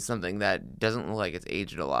 is something that doesn't look like it's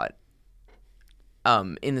aged a lot.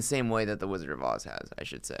 In the same way that The Wizard of Oz has, I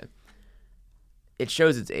should say. It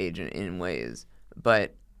shows its age in ways,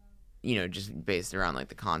 but, just based around, like,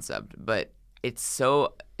 the concept. But it's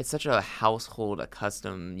such a household, a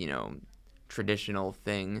custom, traditional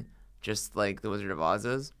thing, just like The Wizard of Oz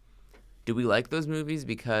is. Do we like those movies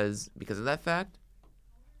because of that fact?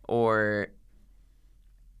 Or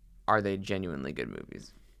are they genuinely good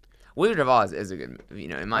movies? Wizard of Oz is a good movie,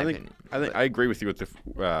 in my opinion. I agree with you with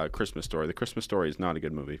the Christmas Story. The Christmas Story is not a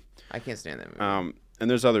good movie. I can't stand that movie. And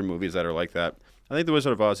there's other movies that are like that. I think The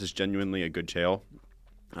Wizard of Oz is genuinely a good tale.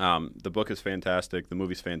 The book is fantastic. The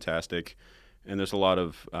movie's fantastic. And there's a lot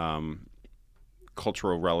of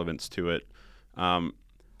cultural relevance to it.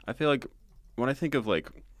 I feel like when I think of, like,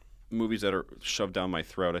 movies that are shoved down my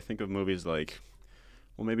throat, I think of movies like,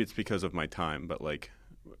 well, maybe it's because of my time, but like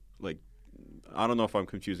I don't know if I'm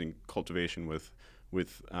confusing cultivation with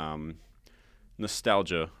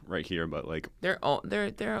nostalgia right here, but like they're all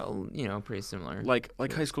pretty similar. Like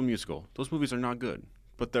High School Musical. Those movies are not good,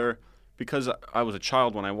 but they're because I was a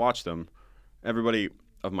child when I watched them. Everybody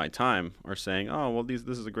of my time are saying, "Oh, well, this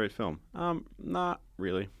is a great film." Not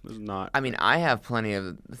really. This is not. I mean, I have plenty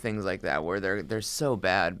of things like that where they're so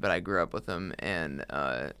bad, but I grew up with them and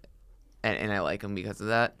I like them because of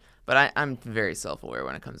that. But I'm very self-aware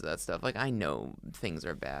when it comes to that stuff. Like, I know things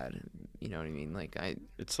are bad. You know what I mean? Like,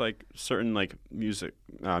 It's like certain, like, music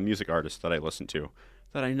artists that I listen to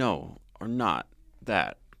that I know are not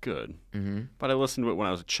that good. Mm-hmm. But I listened to it when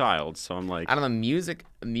I was a child, so I'm like... I don't know.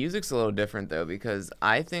 Music's a little different, though, because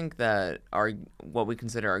I think that what we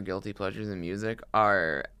consider our guilty pleasures in music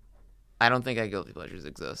are... I don't think our guilty pleasures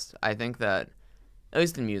exist. I think that, at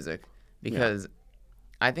least in music, because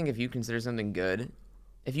I think if you consider something good...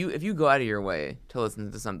 If you go out of your way to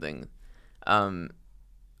listen to something,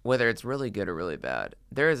 whether it's really good or really bad,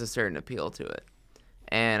 there is a certain appeal to it.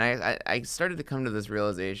 And I started to come to this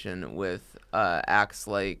realization with acts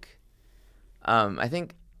like, I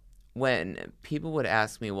think when people would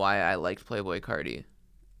ask me why I liked Playboi Carti,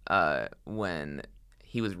 when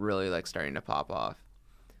he was really like starting to pop off,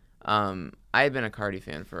 I had been a Carti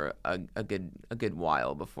fan for a good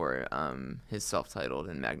while before his self-titled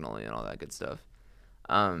and Magnolia and all that good stuff.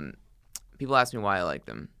 People asked me why I liked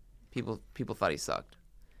him. People thought he sucked.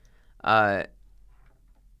 Not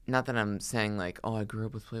that I'm saying like, oh, I grew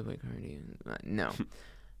up with Playboi Carti. No.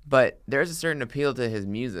 But there's a certain appeal to his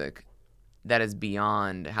music that is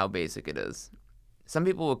beyond how basic it is. Some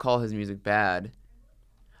people would call his music bad.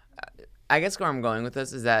 I guess where I'm going with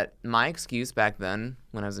this is that my excuse back then,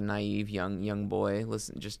 when I was a naive young boy,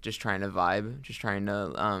 just trying to vibe, just trying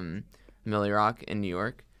to Millie Rock in New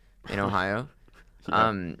York, in Ohio.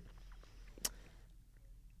 Yeah.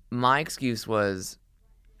 My excuse was,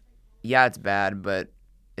 yeah, it's bad, but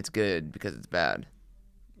it's good because it's bad.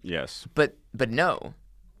 Yes. But no.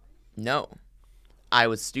 I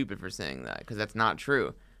was stupid for saying that because that's not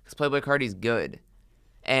true. Because Playboi Carti's good,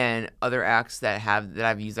 and other acts that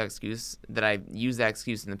I've used that excuse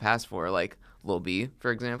in the past for, like Lil B,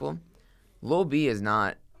 for example. Lil B is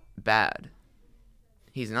not bad.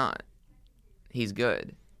 He's not. He's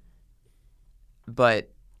good. But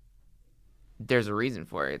there's a reason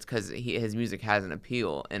for it. It's because his music has an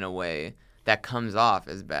appeal in a way that comes off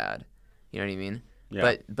as bad. You know what I mean?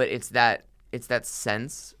 Yeah. But it's that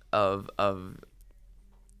sense of what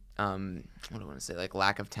do I want to say? Like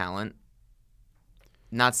lack of talent.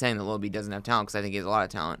 Not saying that Lil B doesn't have talent, because I think he has a lot of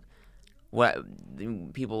talent. What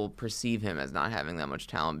people perceive him as not having that much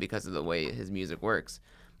talent because of the way his music works.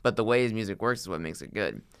 But the way his music works is what makes it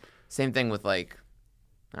good. Same thing with like,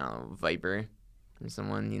 I don't know, Viper. Or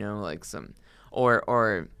someone, like some,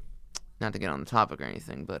 or not to get on the topic or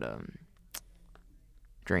anything, but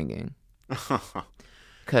Drain Gang.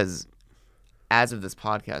 Because as of this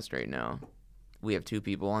podcast right now, we have 2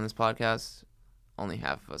 people on this podcast. Only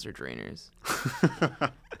half of us are drainers,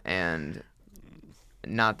 and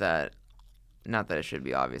not that it should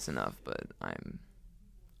be obvious enough, but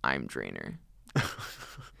I'm drainer.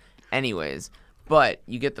 Anyways, but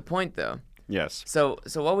you get the point though. Yes. So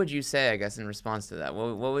what would you say, I guess, in response to that?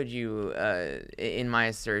 What would you, in my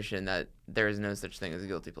assertion that there is no such thing as a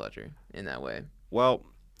guilty pleasure in that way? Well,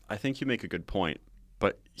 I think you make a good point,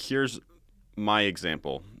 but here's my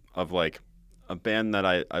example of like a band that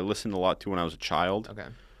I listened a lot to when I was a child. Okay.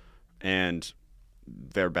 and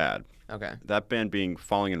they're bad. Okay. That band being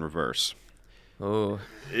Falling in Reverse. Oh.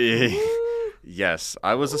 Yes,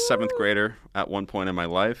 I was a 7th grader at one point in my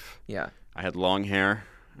life. Yeah. I had long hair,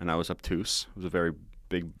 and I was obtuse. I was a very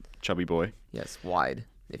big, chubby boy. Yes, wide,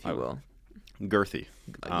 if you will. Girthy.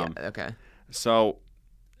 Yeah, okay. So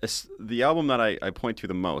the album that I point to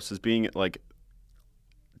the most is being, like,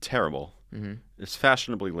 terrible. Mm-hmm. It's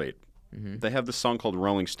fashionably late. Mm-hmm. They have this song called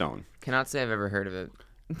Rolling Stone. Cannot say I've ever heard of it.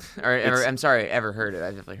 Or ever, I'm sorry, ever heard it.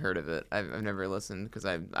 I've definitely heard of it. I've never listened because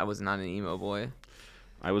I was not an emo boy.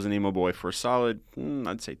 I was an emo boy for a solid,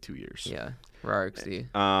 I'd say 2 years. Yeah,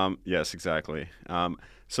 RXD. Yes, exactly.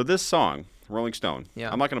 So this song, Rolling Stone,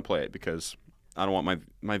 Yeah. I'm not going to play it because I don't want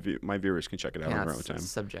my viewers can check it out on their own time.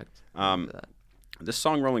 Subject. This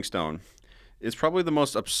song, Rolling Stone, is probably the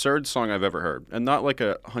most absurd song I've ever heard. And not like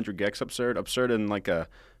a 100 gex absurd in like a,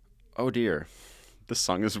 oh dear, this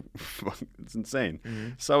song is it's insane. Mm-hmm.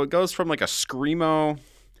 So it goes from like a screamo,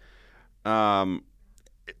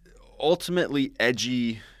 ultimately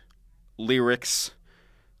edgy lyrics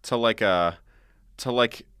to like a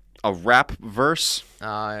rap verse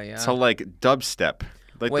Yeah. to like dubstep.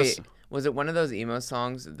 Like Wait, this, was it one of those emo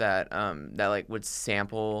songs that that like would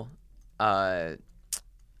sample like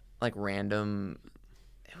random?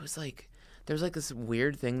 It was like there's like this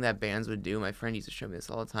weird thing that bands would do. My friend used to show me this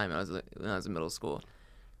all the time when I was in middle school.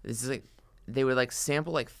 This is like they would like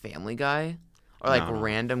sample like Family Guy or like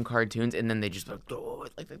random cartoons, and then they just like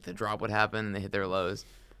the drop would happen and they hit their lows.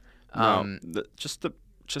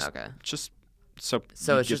 okay. So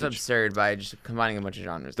it's just absurd by just combining a bunch of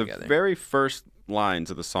genres together. The very first lines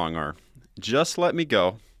of the song are, "Just let me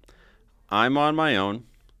go. I'm on my own,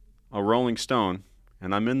 a rolling stone,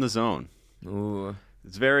 and I'm in the zone." Ooh.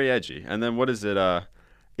 It's very edgy. And then what is it?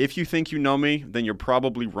 If you think you know me, then you're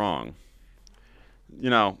probably wrong. You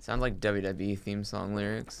know. Sounds like WWE theme song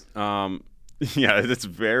lyrics. Yeah, it's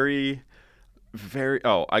very, very.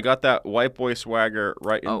 Oh, I got that white boy swagger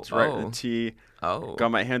right in the T. Oh. Got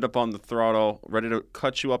my hand up on the throttle, ready to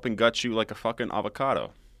cut you up and gut you like a fucking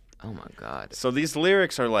avocado. Oh my god. So these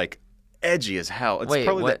lyrics are like edgy as hell. It's Wait,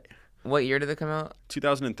 probably what year did it come out?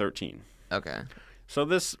 2013. Okay.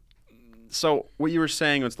 So what you were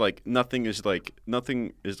saying was like nothing is like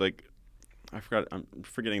I'm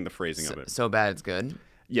forgetting the phrasing of it. So bad it's good.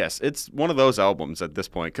 Yes, it's one of those albums at this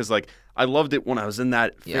point because like I loved it when I was in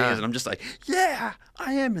that phase, and I'm just like, yeah,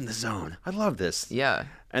 I am in the zone. I love this. Yeah.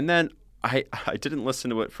 And then I didn't listen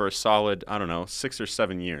to it for a solid 6 or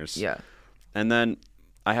 7 years. Yeah. And then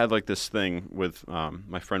I had like this thing with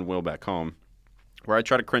my friend Will back home where I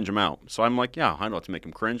try to cringe him out. So I'm like, yeah, I know how to make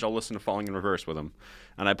him cringe. I'll listen to Falling in Reverse with him.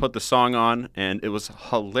 And I put the song on, and it was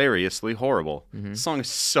hilariously horrible. Mm-hmm. The song is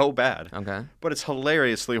so bad. Okay. But it's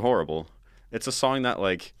hilariously horrible. It's a song that,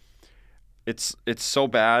 like, it's so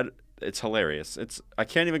bad, it's hilarious. I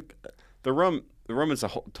can't even... The Room is a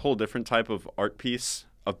whole different type of art piece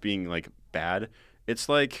of being, like, bad. It's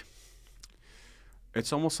like...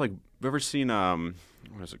 It's almost like... Have you ever seen,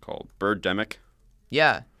 what is it called? Birdemic?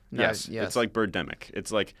 Yeah. No, Yes. It's like Birdemic.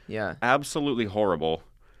 It's like yeah. absolutely horrible.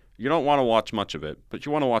 You don't want to watch much of it, but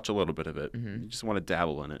you want to watch a little bit of it. Mm-hmm. You just want to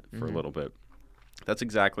dabble in it for a little bit. That's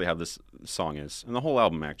exactly how this song is. And the whole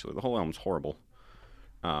album, actually. The whole album's horrible.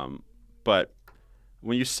 But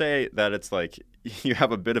when you say that it's like you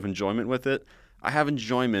have a bit of enjoyment with it, I have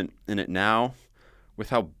enjoyment in it now with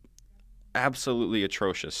how absolutely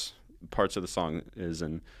atrocious parts of the song is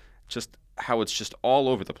and just how it's just all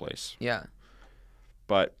over the place. Yeah.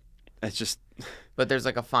 But it's just... But there's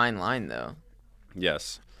like a fine line, though.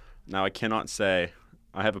 Yes. Now, I cannot say...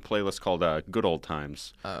 I have a playlist called Good Old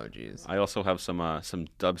Times. Oh, jeez. I also have some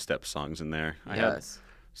dubstep songs in there. I had Yes.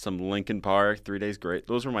 some Linkin Park, 3 Days Great.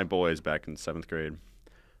 Those were my boys back in 7th grade.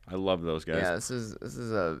 I love those guys. Yeah, this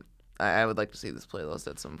is a... I would like to see this playlist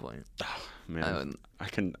at some point. Oh, man, I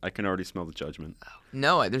can already smell the judgment.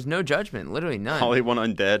 No, there's no judgment. Literally none. Hollywood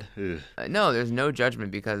Undead. No, there's no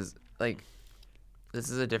judgment because, like, this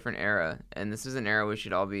is a different era, and this is an era we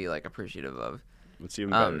should all be, like, appreciative of. What's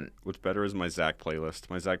even better? What's better is my Zach playlist.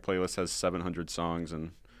 My Zach playlist has 700 songs,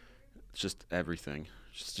 and it's just everything.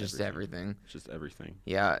 Just everything. Just everything.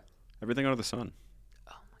 Yeah. Everything under the sun.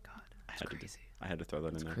 Oh my god, that's crazy. I had to throw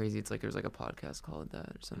that in there. Crazy. It's like there's like a podcast called that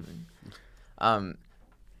or something.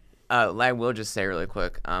 I will just say really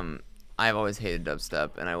quick. I've always hated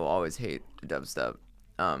dubstep, and I will always hate dubstep.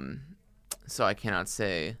 So I cannot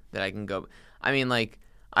say that I can go. I mean, like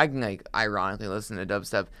I can like ironically listen to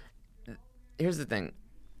dubstep. Here's the thing,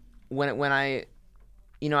 when I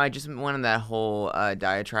just went on that whole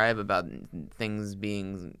diatribe about things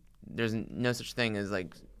being there's no such thing as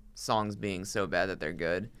like songs being so bad that they're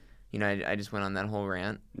good. You know, I just went on that whole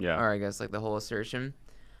rant. Yeah. Or I guess like the whole assertion.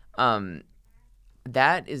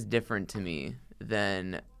 That is different to me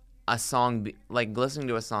than a song, like listening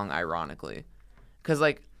to a song ironically. Because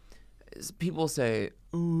like people say,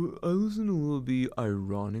 oh, I listen to Lil B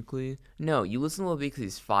ironically. No, you listen to Lil B because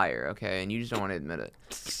he's fire, okay? And you just don't want to admit it.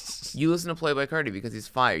 You listen to Playboy Cardi because he's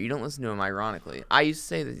fire. You don't listen to him ironically. I used to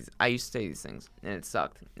say these things, and it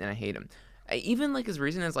sucked, and I hate him. Even like his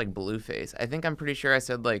reason is like Blueface. I think I'm pretty sure I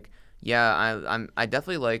said like, yeah, I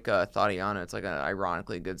definitely like Thotiana. It's like an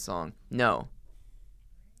ironically good song. No,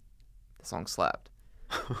 the song slapped.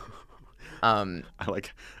 I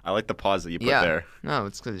like the pause that you put there. No,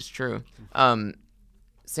 it's because it's true.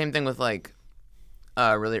 Same thing with like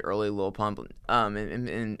really early Lil Pump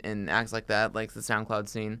and acts like that, like the SoundCloud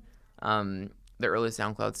scene, the early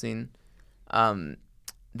SoundCloud scene.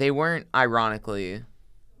 They weren't ironically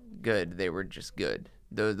good. They were just good.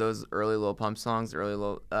 Those early Lil Pump songs,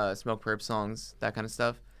 early Smoke Perp songs, that kind of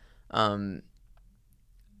stuff. I'm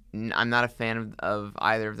not a fan of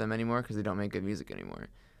either of them anymore because they don't make good music anymore.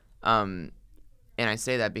 And I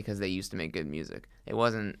say that because they used to make good music. It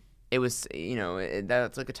was,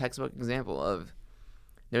 that's like a textbook example of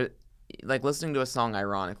like listening to a song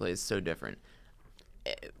ironically is so different.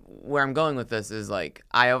 Where I'm going with this is like,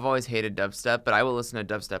 I have always hated dubstep, but I will listen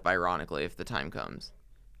to dubstep ironically if the time comes.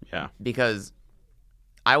 Yeah. Because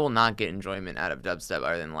I will not get enjoyment out of dubstep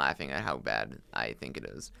other than laughing at how bad I think it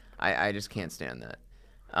is. I just can't stand that.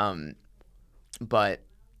 But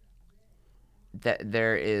that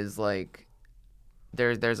there is like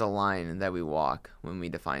there's a line that we walk when we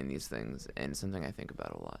define these things, and it's something I think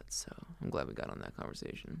about a lot. So I'm glad we got on that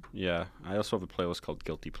conversation. Yeah, I also have a playlist called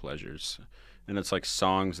Guilty Pleasures, and it's like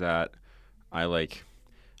songs that I like.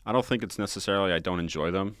 I don't think it's necessarily I don't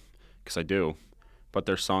enjoy them, because I do, but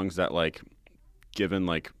they're songs that like, given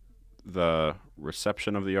like the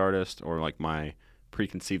reception of the artist or like my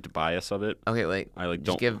preconceived bias of it. Okay, like I like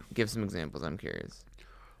just don't give some examples. I'm curious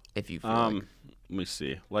if you feel like. Let me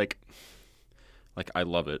see. Like I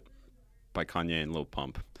Love It by Kanye and Lil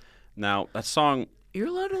Pump. Now, that song... You're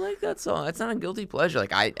allowed to like that song. It's not a guilty pleasure.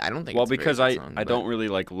 Like I don't think well, it's a because very good song, I don't really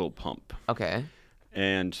like Lil Pump. Okay.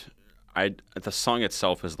 And the song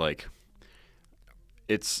itself is like...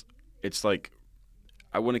 It's like...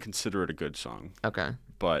 I wouldn't consider it a good song. Okay.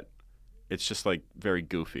 But it's just like very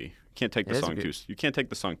goofy. You can't take you can't take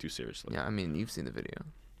the song too seriously. Yeah, I mean, you've seen the video.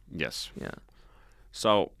 Yes. Yeah.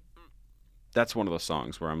 So that's one of those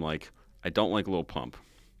songs where I'm like, I don't like Lil Pump,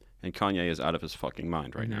 and Kanye is out of his fucking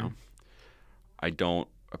mind right now. I also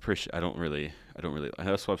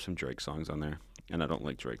have some Drake songs on there, and I don't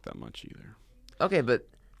like Drake that much either. Okay, but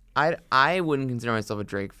I wouldn't consider myself a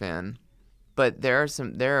Drake fan, but there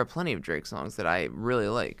are plenty of Drake songs that I really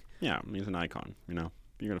like. Yeah, he's an icon, you know.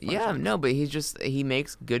 You're gonna find yeah, songs. No, but he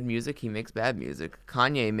makes good music, he makes bad music.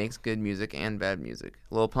 Kanye makes good music and bad music.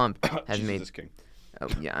 Lil Pump has Jesus made. is king. Oh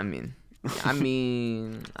yeah, I mean, you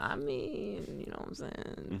know what I'm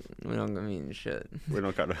saying? We don't shit. We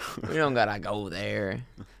don't gotta. We don't gotta go there.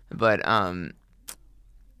 But no,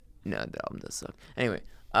 the album does suck. Anyway,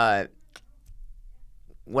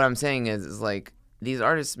 what I'm saying is like these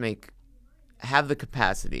artists have the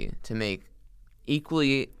capacity to make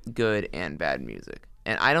equally good and bad music,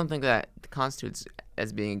 and I don't think that constitutes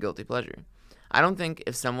as being a guilty pleasure. I don't think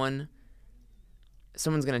if someone's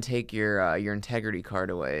gonna take your integrity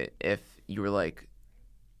card away if you were like,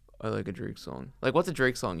 I like a Drake song. Like, what's a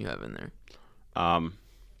Drake song you have in there?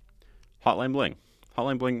 Hotline Bling.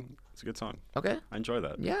 Hotline Bling is a good song. Okay. I enjoy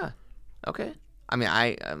that. Yeah. Okay. I mean,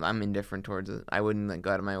 I'm indifferent towards it. I wouldn't like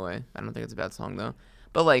go out of my way. I don't think it's a bad song though.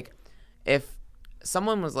 But like, if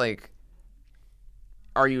someone was like,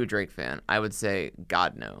 "Are you a Drake fan?" I would say,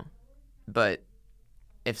 "God no." But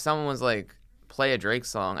if someone was like, "Play a Drake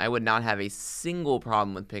song," I would not have a single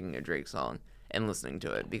problem with picking a Drake song and listening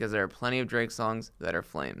to it because there are plenty of Drake songs that are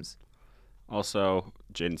flames. Also,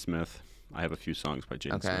 Jaden Smith. I have a few songs by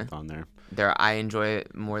Jaden Smith on there. I enjoy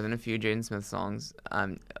more than a few Jaden Smith songs.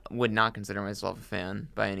 Would not consider myself a fan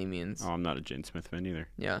by any means. Oh, I'm not a Jaden Smith fan either.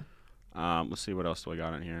 Yeah. Let's see, what else do I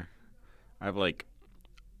got on here? I have like,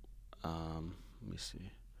 let me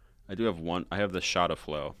see. I do have one. I have the Shot of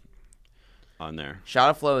Flow on there. Shot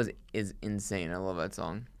of Flow is insane. I love that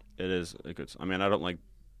song. It is a good song. I mean, I don't like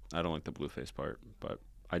the Blueface part, but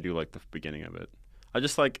I do like the beginning of it. I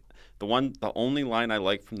just like the only line I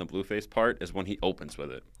like from the Blueface part is when he opens with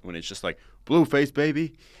it. When it's just like, Blueface,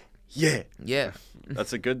 baby. Yeah. Yeah.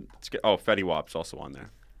 It's good. Oh, Fetty Wap's also on there.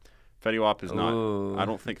 Fetty Wap is not, I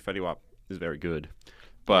don't think Fetty Wap is very good.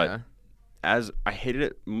 But as I hated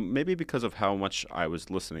it, maybe because of how much I was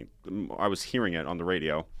hearing it on the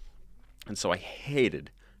radio. And so I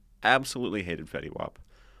hated absolutely hated Fetty Wap.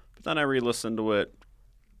 But then I re-listened to it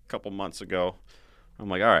a couple months ago. I'm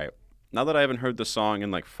like, all right, now that I haven't heard the song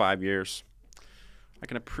in like 5 years, I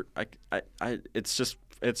can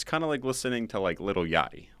it's kind of like listening to like Lil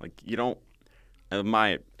Yachty. Like you don't, in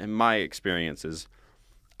my experiences,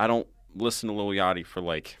 I don't listen to Lil Yachty for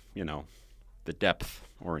like, the depth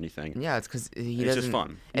or anything. Yeah, it's because he It's doesn't. just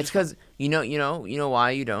fun. It's because you know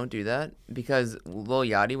why you don't do that? Because Lil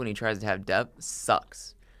Yachty, when he tries to have depth,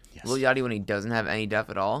 sucks. Yes. Lil Yachty, when he doesn't have any depth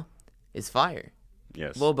at all, is fire.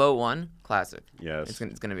 Yes. Lil Boat 1, classic. Yes.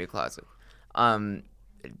 It's gonna be a classic.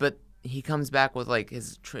 But he comes back with like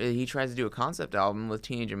he tries to do a concept album with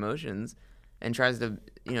Teenage Emotions, and tries to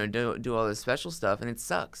do all this special stuff, and it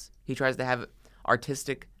sucks. He tries to have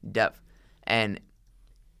artistic depth, and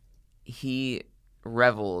he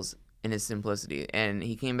revels in his simplicity. And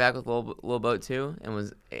he came back with Lil Boat 2 and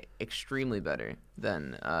was extremely better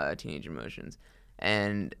than Teenage Emotions,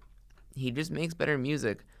 and he just makes better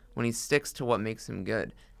music when he sticks to what makes him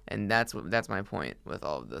good. And that's my point with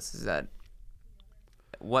all of this, is that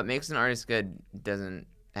what makes an artist good doesn't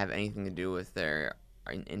have anything to do with their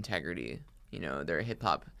integrity, their hip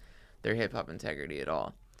hop integrity at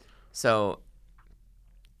all. So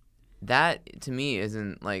that to me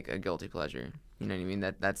isn't like a guilty pleasure. You know what I mean?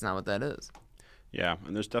 That's not what that is. Yeah,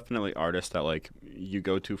 and there's definitely artists that like you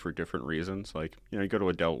go to for different reasons. Like, you go to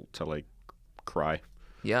Adele to like cry.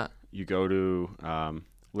 Yeah. You go to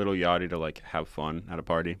Lil Yachty to like have fun at a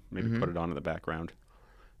party, maybe put it on in the background.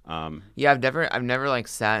 Yeah, I've never like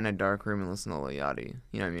sat in a dark room and listened to Lil Yachty.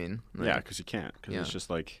 You know what I mean? Like, yeah, because you can't. Because yeah. it's just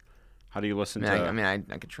like, how do you listen I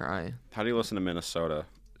could try. How do you listen to Minnesota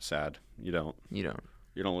sad? You don't. You don't.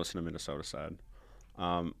 You don't listen to Minnesota sad.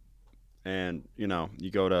 And you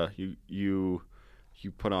go to you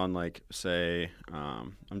put on like, say,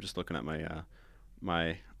 I'm just looking at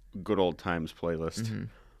my good old times playlist.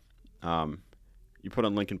 You put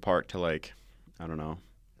on Linkin Park to like, I don't know,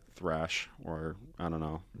 thrash, or I don't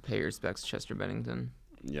know. Pay your respects, Chester Bennington.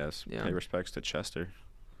 Yes. Yeah. Pay respects to Chester.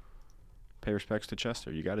 Pay respects to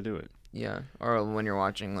Chester. You got to do it. Yeah. Or when you're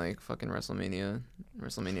watching like fucking WrestleMania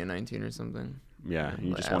 19 or something. Yeah.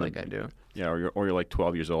 You just want to. Like I do. Yeah. Or you're like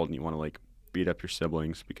 12 years old and you want to like beat up your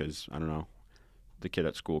siblings because, I don't know, the kid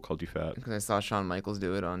at school called you fat. Because I saw Shawn Michaels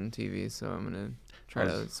do it on TV, so I'm gonna try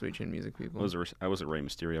to switch in music people. I was a Rey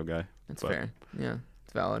Mysterio guy. That's fair. Yeah,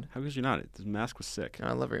 it's valid. How could you not? The mask was sick. No,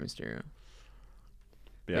 I love Rey Mysterio.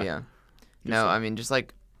 Yeah. But yeah. No, I mean, just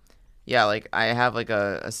like, yeah, like I have like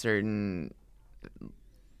a certain,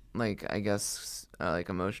 like, I guess, like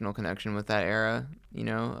emotional connection with that era,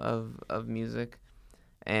 of music.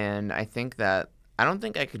 And I think that, I don't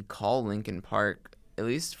think I could call Linkin Park, at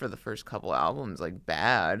least for the first couple albums, like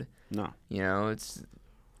bad. No. It's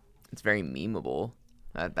very memeable.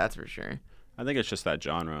 That's for sure. I think it's just that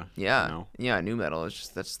genre. Yeah. Yeah, nu metal. That's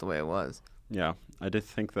just the way it was. Yeah. I did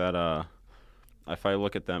think that if I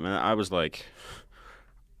look at them, and I was like,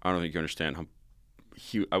 I don't think you understand how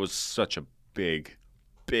huge. I was such a big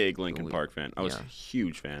Linkin Park fan. I was a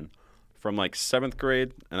huge fan from like 7th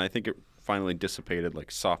grade, and I think it finally dissipated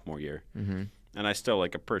like sophomore year. Mm-hmm. And I still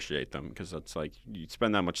like appreciate them because it's like you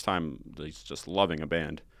spend that much time just loving a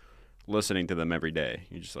band, listening to them every day.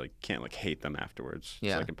 You just like can't like hate them afterwards.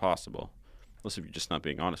 Yeah. It's like impossible, unless if you're just not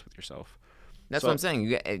being honest with yourself. That's what I'm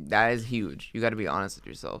saying. That is huge. You got to be honest with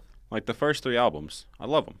yourself. Like the first 3 albums, I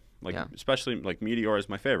love them. Like especially like Meteor is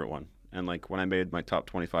my favorite one. And like when I made my top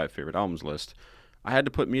 25 favorite albums list, I had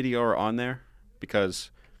to put Meteor on there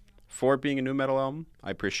because for it being a nu metal album,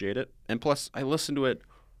 I appreciate it. And plus, I listened to it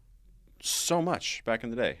so much back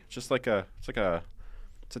in the day. It's just like it's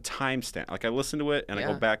a time stamp. Like I listen to it and I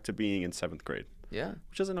go back to being in 7th grade. Yeah.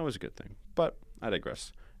 Which isn't always a good thing, but I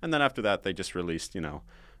digress. And then after that, they just released,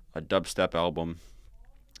 a dubstep album.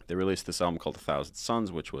 They released this album called 1,000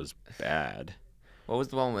 Suns, which was bad. What was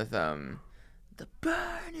the one with the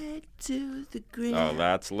burn it to the ground? Oh,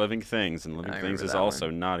 that's Living Things, and Living Things is also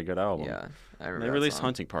not a good album. Yeah, I remember. They released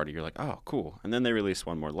Hunting Party. You're like, oh, cool. And then they released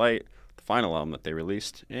One More Light, the final album that they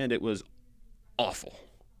released, and it was awful.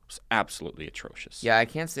 It was absolutely atrocious. Yeah, I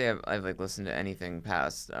can't say I've like listened to anything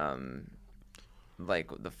past like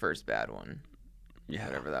the first bad one. Yeah,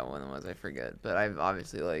 whatever that one was, I forget. But I've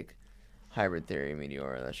obviously like Hybrid Theory,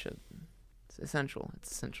 Meteor, that shit. It's essential.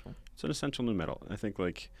 It's an essential nu metal. I think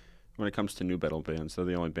like when it comes to nu metal bands, they're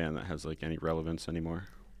the only band that has like any relevance anymore.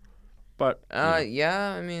 But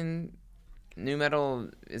yeah, I mean, nu metal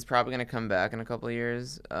is probably gonna come back in a couple of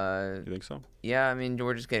years. You think so? Yeah, I mean,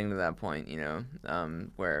 we're just getting to that point,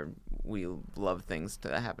 where we love things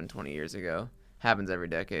that happened 20 years ago. Happens every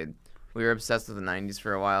decade. We were obsessed with the 90s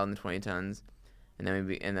for a while in the 2010s,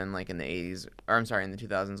 and then like in the 80s, or I'm sorry, in the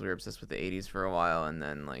 2000s, we were obsessed with the 80s for a while, and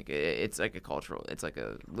then like it's like a cultural, it's like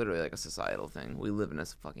a literally like a societal thing. We live in a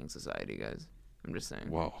fucking society, guys. I'm just saying.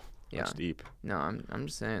 Whoa, that's deep. No, I'm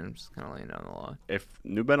just saying. I'm just kind of laying down the law. If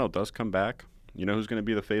nu metal does come back, you know who's going to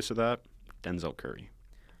be the face of that? Denzel Curry.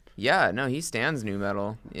 Yeah, no, he stands nu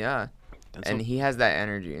metal. Yeah, and he has that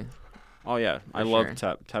energy. Oh yeah, I love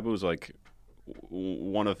Taboo is like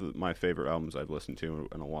one of my favorite albums I've listened to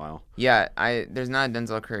in a while. Yeah, there's not a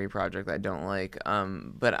Denzel Curry project I don't like,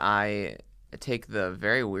 but I take the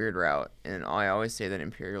very weird route, and I always say that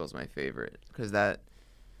Imperial is my favorite because that,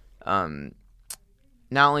 not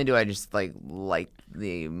only do I just like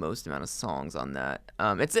the most amount of songs on that,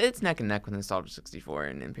 it's neck and neck with Nostalgia 64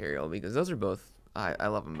 and Imperial because those are both I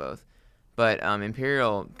love them both, but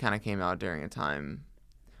Imperial kind of came out during a time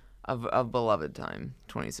of beloved time,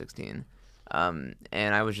 2016. And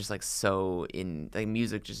I was just like so in like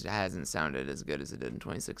music just hasn't sounded as good as it did in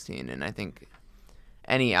 2016, and I think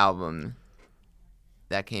any album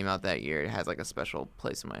that came out that year has like a special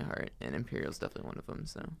place in my heart, and Imperial's definitely one of them.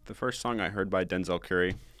 So the first song I heard by Denzel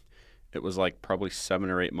Curry, it was like probably 7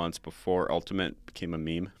 or 8 months before Ultimate became a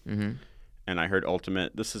meme. Mm-hmm. And I heard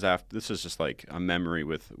Ultimate. This is just like a memory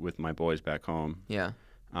with my boys back home. Yeah.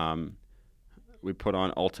 We put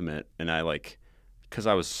on Ultimate, and I like. Because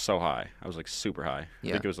I was so high. I was, like, super high.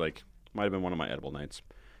 Yeah. I think it was, like, might have been one of my edible nights.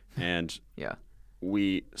 And yeah,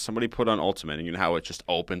 somebody put on Ultimate, and you know how it just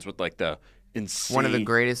opens with, like, the insane... One of the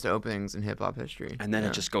greatest openings in hip-hop history. And then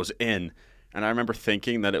it just goes in. And I remember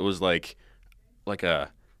thinking that it was, like an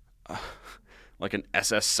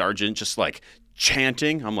SS sergeant just, like,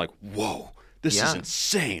 chanting. I'm like, whoa, this is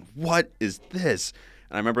insane. What is this?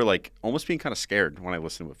 And I remember, like, almost being kind of scared when I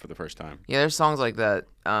listened to it for the first time. Yeah, there's songs like that.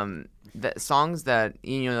 Songs that,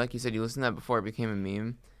 you know, like you said, you listened to that before it became a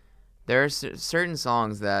meme. There are certain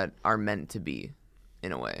songs that are meant to be,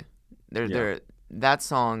 in a way. That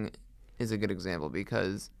song is a good example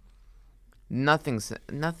because nothing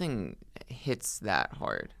hits that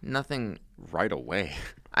hard. Nothing... Right away.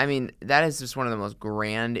 I mean, that is just one of the most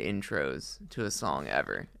grand intros to a song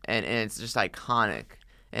ever. And it's just iconic.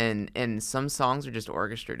 And some songs are just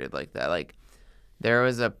orchestrated like that. Like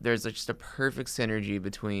there's just a perfect synergy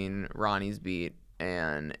between Ronnie's beat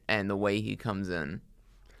and the way he comes in,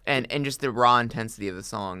 and just the raw intensity of the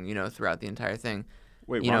song, you know, throughout the entire thing.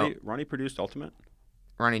 Wait, Ronnie produced Ultimate?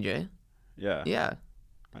 Ronnie J? Yeah. Yeah.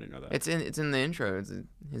 I didn't know that. It's in the intro. It's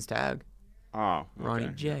his tag. Oh. Okay. Ronnie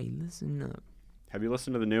J, listen up. Have you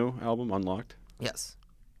listened to the new album, Unlocked? Yes.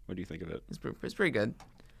 What do you think of it? It's pretty good.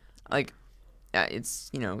 Like. Yeah, it's,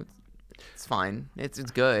 you know, it's fine. It's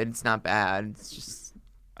good. It's not bad. It's just...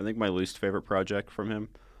 I think my least favorite project from him,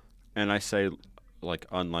 and I say, like,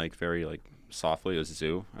 unlike very, like, softly, is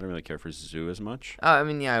Zoo. I don't really care for Zoo as much. I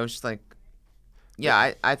mean, yeah, I was just like...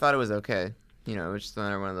 Yeah, I thought it was okay. You know, it was just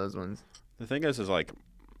another one of those ones. The thing is, like,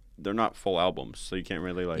 they're not full albums, so you can't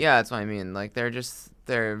really, like... Yeah, that's what I mean. Like, they're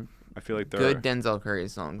I feel like they're good Denzel Curry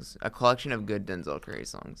songs. A collection of good Denzel Curry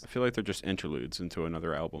songs. I feel like they're just interludes into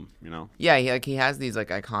another album, you know? Yeah, he has these like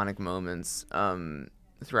iconic moments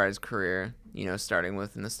throughout his career, you know, starting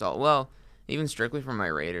with Nostalgia. Well, even Strictly from My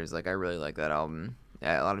Raiders, like I really like that album.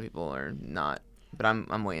 Yeah, a lot of people are not, but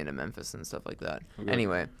I'm way into Memphis and stuff like that. Okay.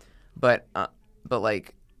 Anyway, but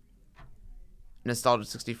like Nostalgia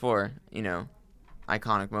 64, you know,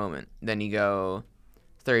 iconic moment. Then you go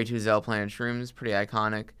 32 Zell Planet Shrooms, pretty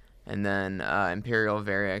iconic. And then Imperial,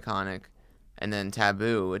 very iconic. And then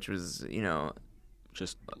Taboo, which was, you know...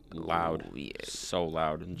 Just loud. So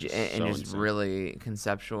loud. And just really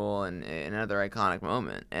conceptual and another iconic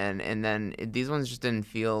moment. And then these ones just didn't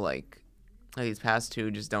feel like these past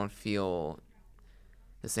two just don't feel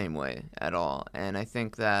the same way at all. And I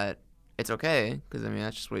think that it's okay, because, I mean,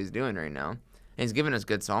 that's just what he's doing right now. And he's giving us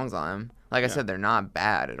good songs on him. Like I said, they're not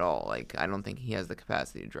bad at all. Like, I don't think he has the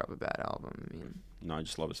capacity to drop a bad album. I mean... No, I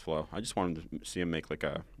just love his flow. I just wanted to see him make like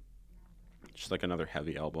another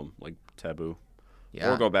heavy album, like Taboo.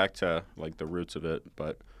 Yeah. Or go back to like the roots of it,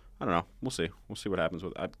 but I don't know. We'll see. We'll see what happens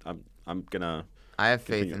with it. I'm gonna. I have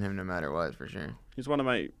faith in him no matter what, for sure. He's one of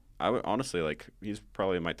my. I would honestly like. He's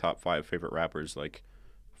probably my top 5 favorite rappers. Like,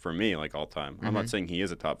 for me, like all time. Mm-hmm. I'm not saying he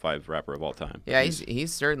is a top 5 rapper of all time. Yeah,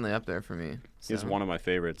 he's certainly up there for me. So. He's one of my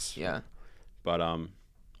favorites. Yeah. But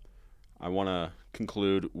I want to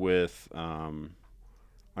conclude with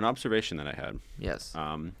an observation that I had. Yes.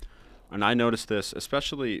 And I noticed this,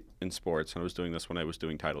 especially in sports, and I was doing this when I was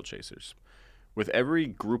doing title chasers. With every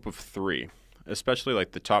group of 3, especially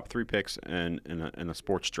like the top 3 picks in a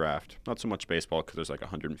sports draft, not so much baseball because there's like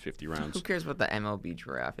 150 rounds. Who cares about the MLB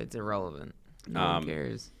draft? It's irrelevant. No one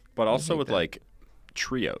cares. But also with like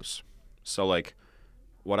trios. So like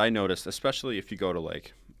what I noticed, especially if you go to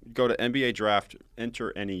NBA draft,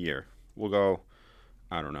 enter any year. We'll go,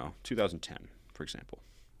 I don't know, 2010, for example.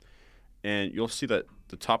 And you'll see that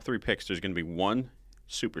the top 3 picks, there's going to be one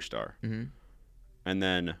superstar, and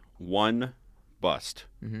then one bust,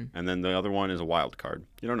 and then the other one is a wild card.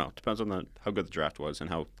 You don't know. It depends on how good the draft was and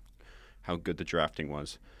how good the drafting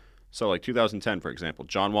was. So, like 2010, for example,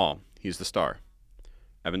 John Wall, he's the star.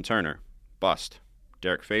 Evan Turner, bust.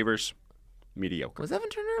 Derek Favors, mediocre. Was Evan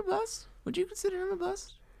Turner a bust? Would you consider him a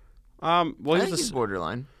bust? Well, I think he's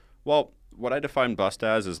borderline. Well, what I define bust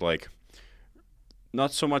as is like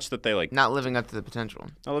not so much that they like not living up to the potential.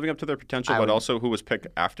 Not living up to their potential, but also who was picked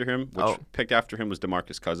after him. Which picked after him was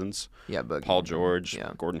DeMarcus Cousins. Yeah, but Paul George,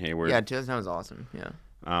 Gordon Hayward. Yeah, 2010 was awesome.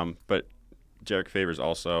 Yeah. But Derek Favors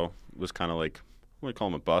also was kind of like, I wouldn't call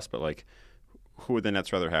him a bust, but like, who would the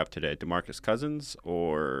Nets rather have today, DeMarcus Cousins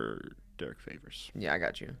or Derek Favors? Yeah, I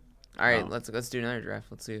got you. All right, let's do another draft.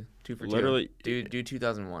 Let's see, 2 for 2. Literally, do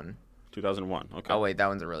 2001. 2001. Okay. Oh wait, that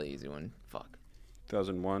one's a really easy one. Fuck.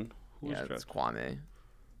 2001. Yeah, it's Kwame.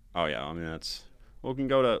 Oh yeah, I mean that's. Well, we can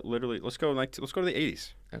go to literally. Let's go to the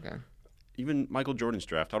 80s. Okay. Even Michael Jordan's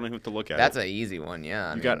draft. I don't even have to look at That's an easy one.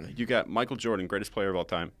 Yeah. You got Michael Jordan, greatest player of all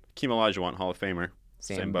time. Keem Olajuwon, Hall of Famer.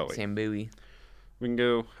 Sam Bowie. Sam Bowie. We can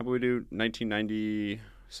go. How about we do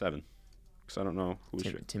 1997? Because I don't know who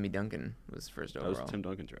Timmy Duncan was first overall. That was Tim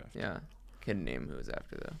Duncan draft. Yeah. Couldn't name who was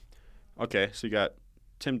after though. Okay, so you got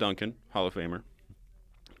Tim Duncan, Hall of Famer,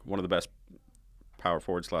 one of the best power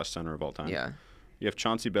forward / center of all time. Yeah. You have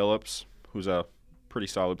Chauncey Billups, who's a pretty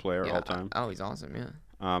solid player all time. Oh, he's awesome.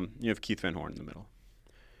 Yeah. You have Keith Van Horn in the middle,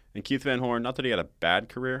 and Keith Van Horn. Not that he had a bad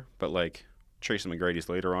career, but like Tracy McGrady's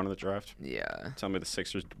later on in the draft. Yeah. Tell me the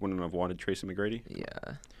Sixers wouldn't have wanted Tracy McGrady.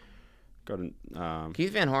 Yeah. Go to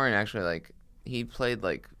Keith Van Horn actually he played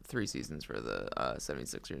 3 seasons for the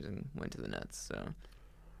 76ers and went to the Nets. So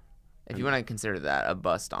if you want to consider that a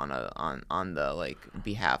bust on the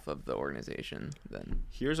behalf of the organization, then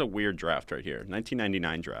here's a weird draft right here.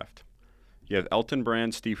 1999 draft. You have Elton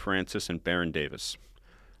Brand, Steve Francis, and Baron Davis.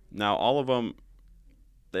 Now all of them,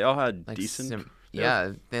 they all had decent.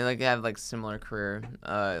 Yeah, they have similar career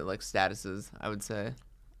statuses, I would say.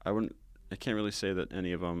 I can't really say that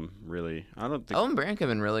any of them really. I don't think. Elton Brand could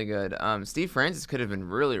have been really good. Steve Francis could have been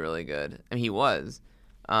really, really good. I mean, he was.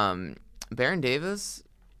 Baron Davis,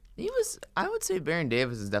 he was. I would say Baron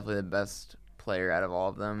Davis is definitely the best player out of all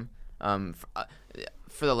of them.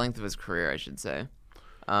 For the length of his career, I should say.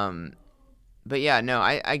 But yeah, no,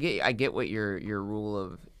 I get what your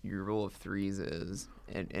rule of threes is,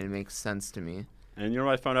 and it makes sense to me. And you know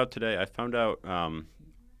what I found out today? I found out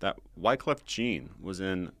that Wyclef Jean was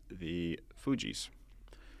in the Fugees,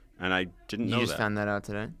 and I didn't know that. You just found that out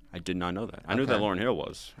today? I did not know that. I knew that Lauryn Hill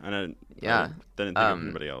was, and I didn't think of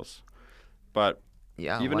anybody else. But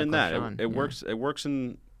yeah, even in that, it works. It works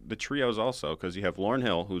in the trios also because you have Lauryn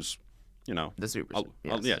Hill, who's the superstar.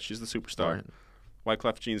 Yeah, she's the superstar.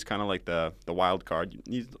 Wyclef Jean's kind of like the wild card.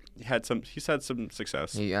 He's had some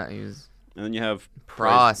success. Yeah, he was. And then you have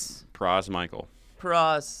Pras Michael.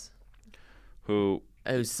 Pras, who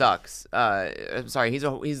sucks. I'm sorry, he's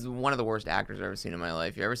one of the worst actors I've ever seen in my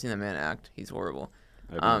life. You ever seen that man act? He's horrible.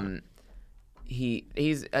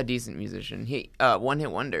 He's a decent musician. He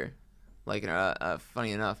one-hit wonder.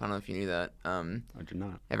 Funny enough, I don't know if you knew that. I did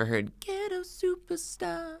not. Ever heard "Ghetto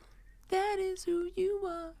Superstar"? That is who you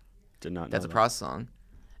are. Did not know That's that. a Pras song.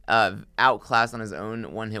 Outclassed on his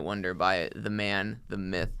own one-hit wonder by the man, the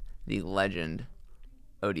myth, the legend,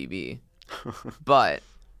 ODB. but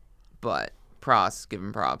Pras, give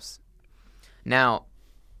him props. Now,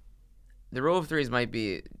 the rule of threes might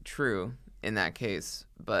be true in that case,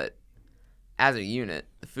 but as a unit,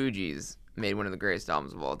 the Fugees made one of the greatest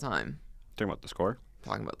albums of all time. Talking about the score?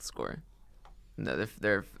 Talking about the score. No,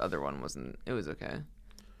 their other one wasn't. It was okay,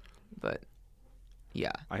 but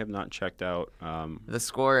yeah. I have not checked out. The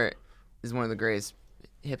score is one of the greatest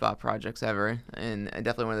hip-hop projects ever, and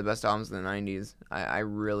definitely one of the best albums in the 90s. I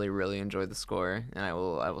really, really enjoyed the score, and I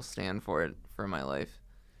will stand for it for my life.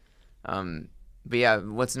 But yeah,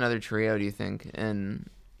 what's another trio, do you think, and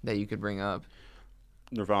that you could bring up?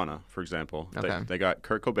 Nirvana, for example. Okay. They got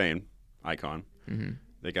Kurt Cobain, icon. Mm-hmm.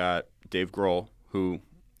 They got Dave Grohl, who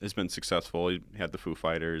has been successful. He had the Foo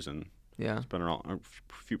Fighters, and he's been around a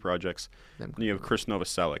few projects. And you have Chris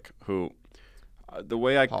Novoselic, who... the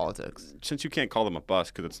way politics. Since you can't call them a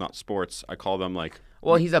bust because it's not sports, I call them like.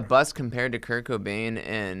 Well, he's a bust compared to Kurt Cobain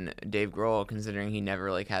and Dave Grohl, considering he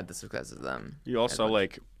never had the success of them. You also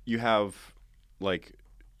you have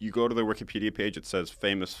you go to the Wikipedia page, it says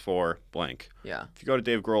famous for blank. Yeah. If you go to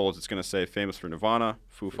Dave Grohl's, it's going to say famous for Nirvana,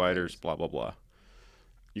 Foo Fighters, blah blah blah.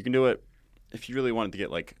 You can do it if you really wanted to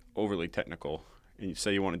get like overly technical, and you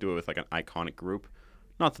say you want to do it with like an iconic group,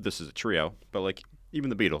 not that this is a trio, but like even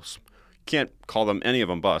the Beatles, you can't call them any of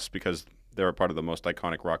them bust because they're a part of the most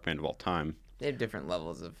iconic rock band of all time. They have different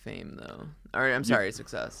levels of fame, though. Or I'm sorry,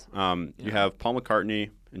 success. You have Paul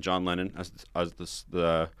McCartney and John Lennon as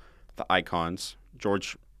the icons.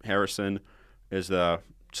 George Harrison is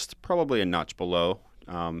just probably a notch below.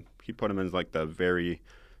 He put him in like the very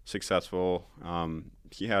successful.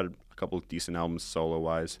 He had a couple of decent albums solo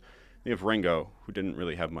wise. You have Ringo, who didn't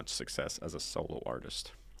really have much success as a solo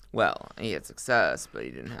artist. Well, he had success, but he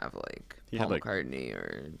didn't have like He Paul had, like- McCartney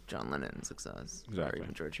or John Lennon success, Exactly. or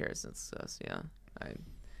even George Harrison success. Yeah, I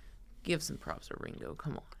give some props to Ringo.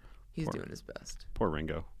 Come on, he's doing his best. Poor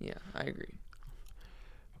Ringo. Yeah, I agree.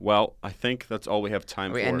 Well, I think that's all we have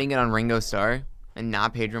time Are we for. ending it on Ringo Starr and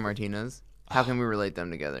not Pedro Martinez? How can we relate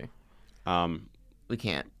them together? We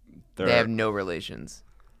can't. They have no relations.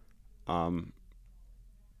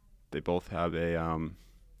 They both have a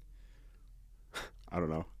I don't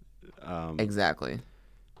know. Exactly.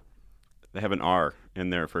 They have an R in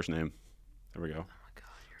their first name. There we go. Oh my God,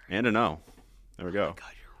 And an O. There we go.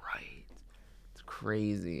 God, you're right. It's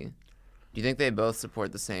crazy. Do you think they both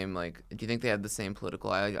support the same, like, do you think they have the same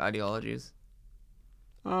political ideologies?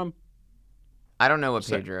 I don't know what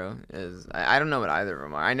Pedro is. I don't know what either of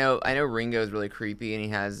them are. I know Ringo is really creepy, and he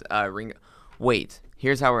has Ringo. Wait,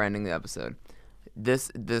 here's how we're ending the episode.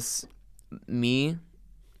 Me,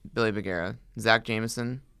 Billy Bugara, Zach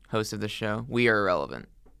Jameson, host of the show, we are irrelevant.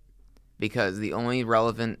 Because the only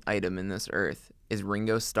relevant item in this earth is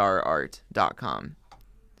ringostarart.com.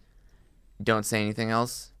 Don't say anything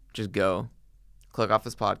else. Just go. Click off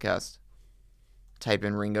this podcast. Type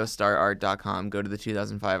in ringostarart.com. Go to the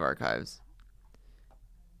 2005 archives.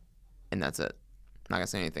 And that's it. Not going to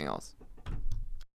say anything else.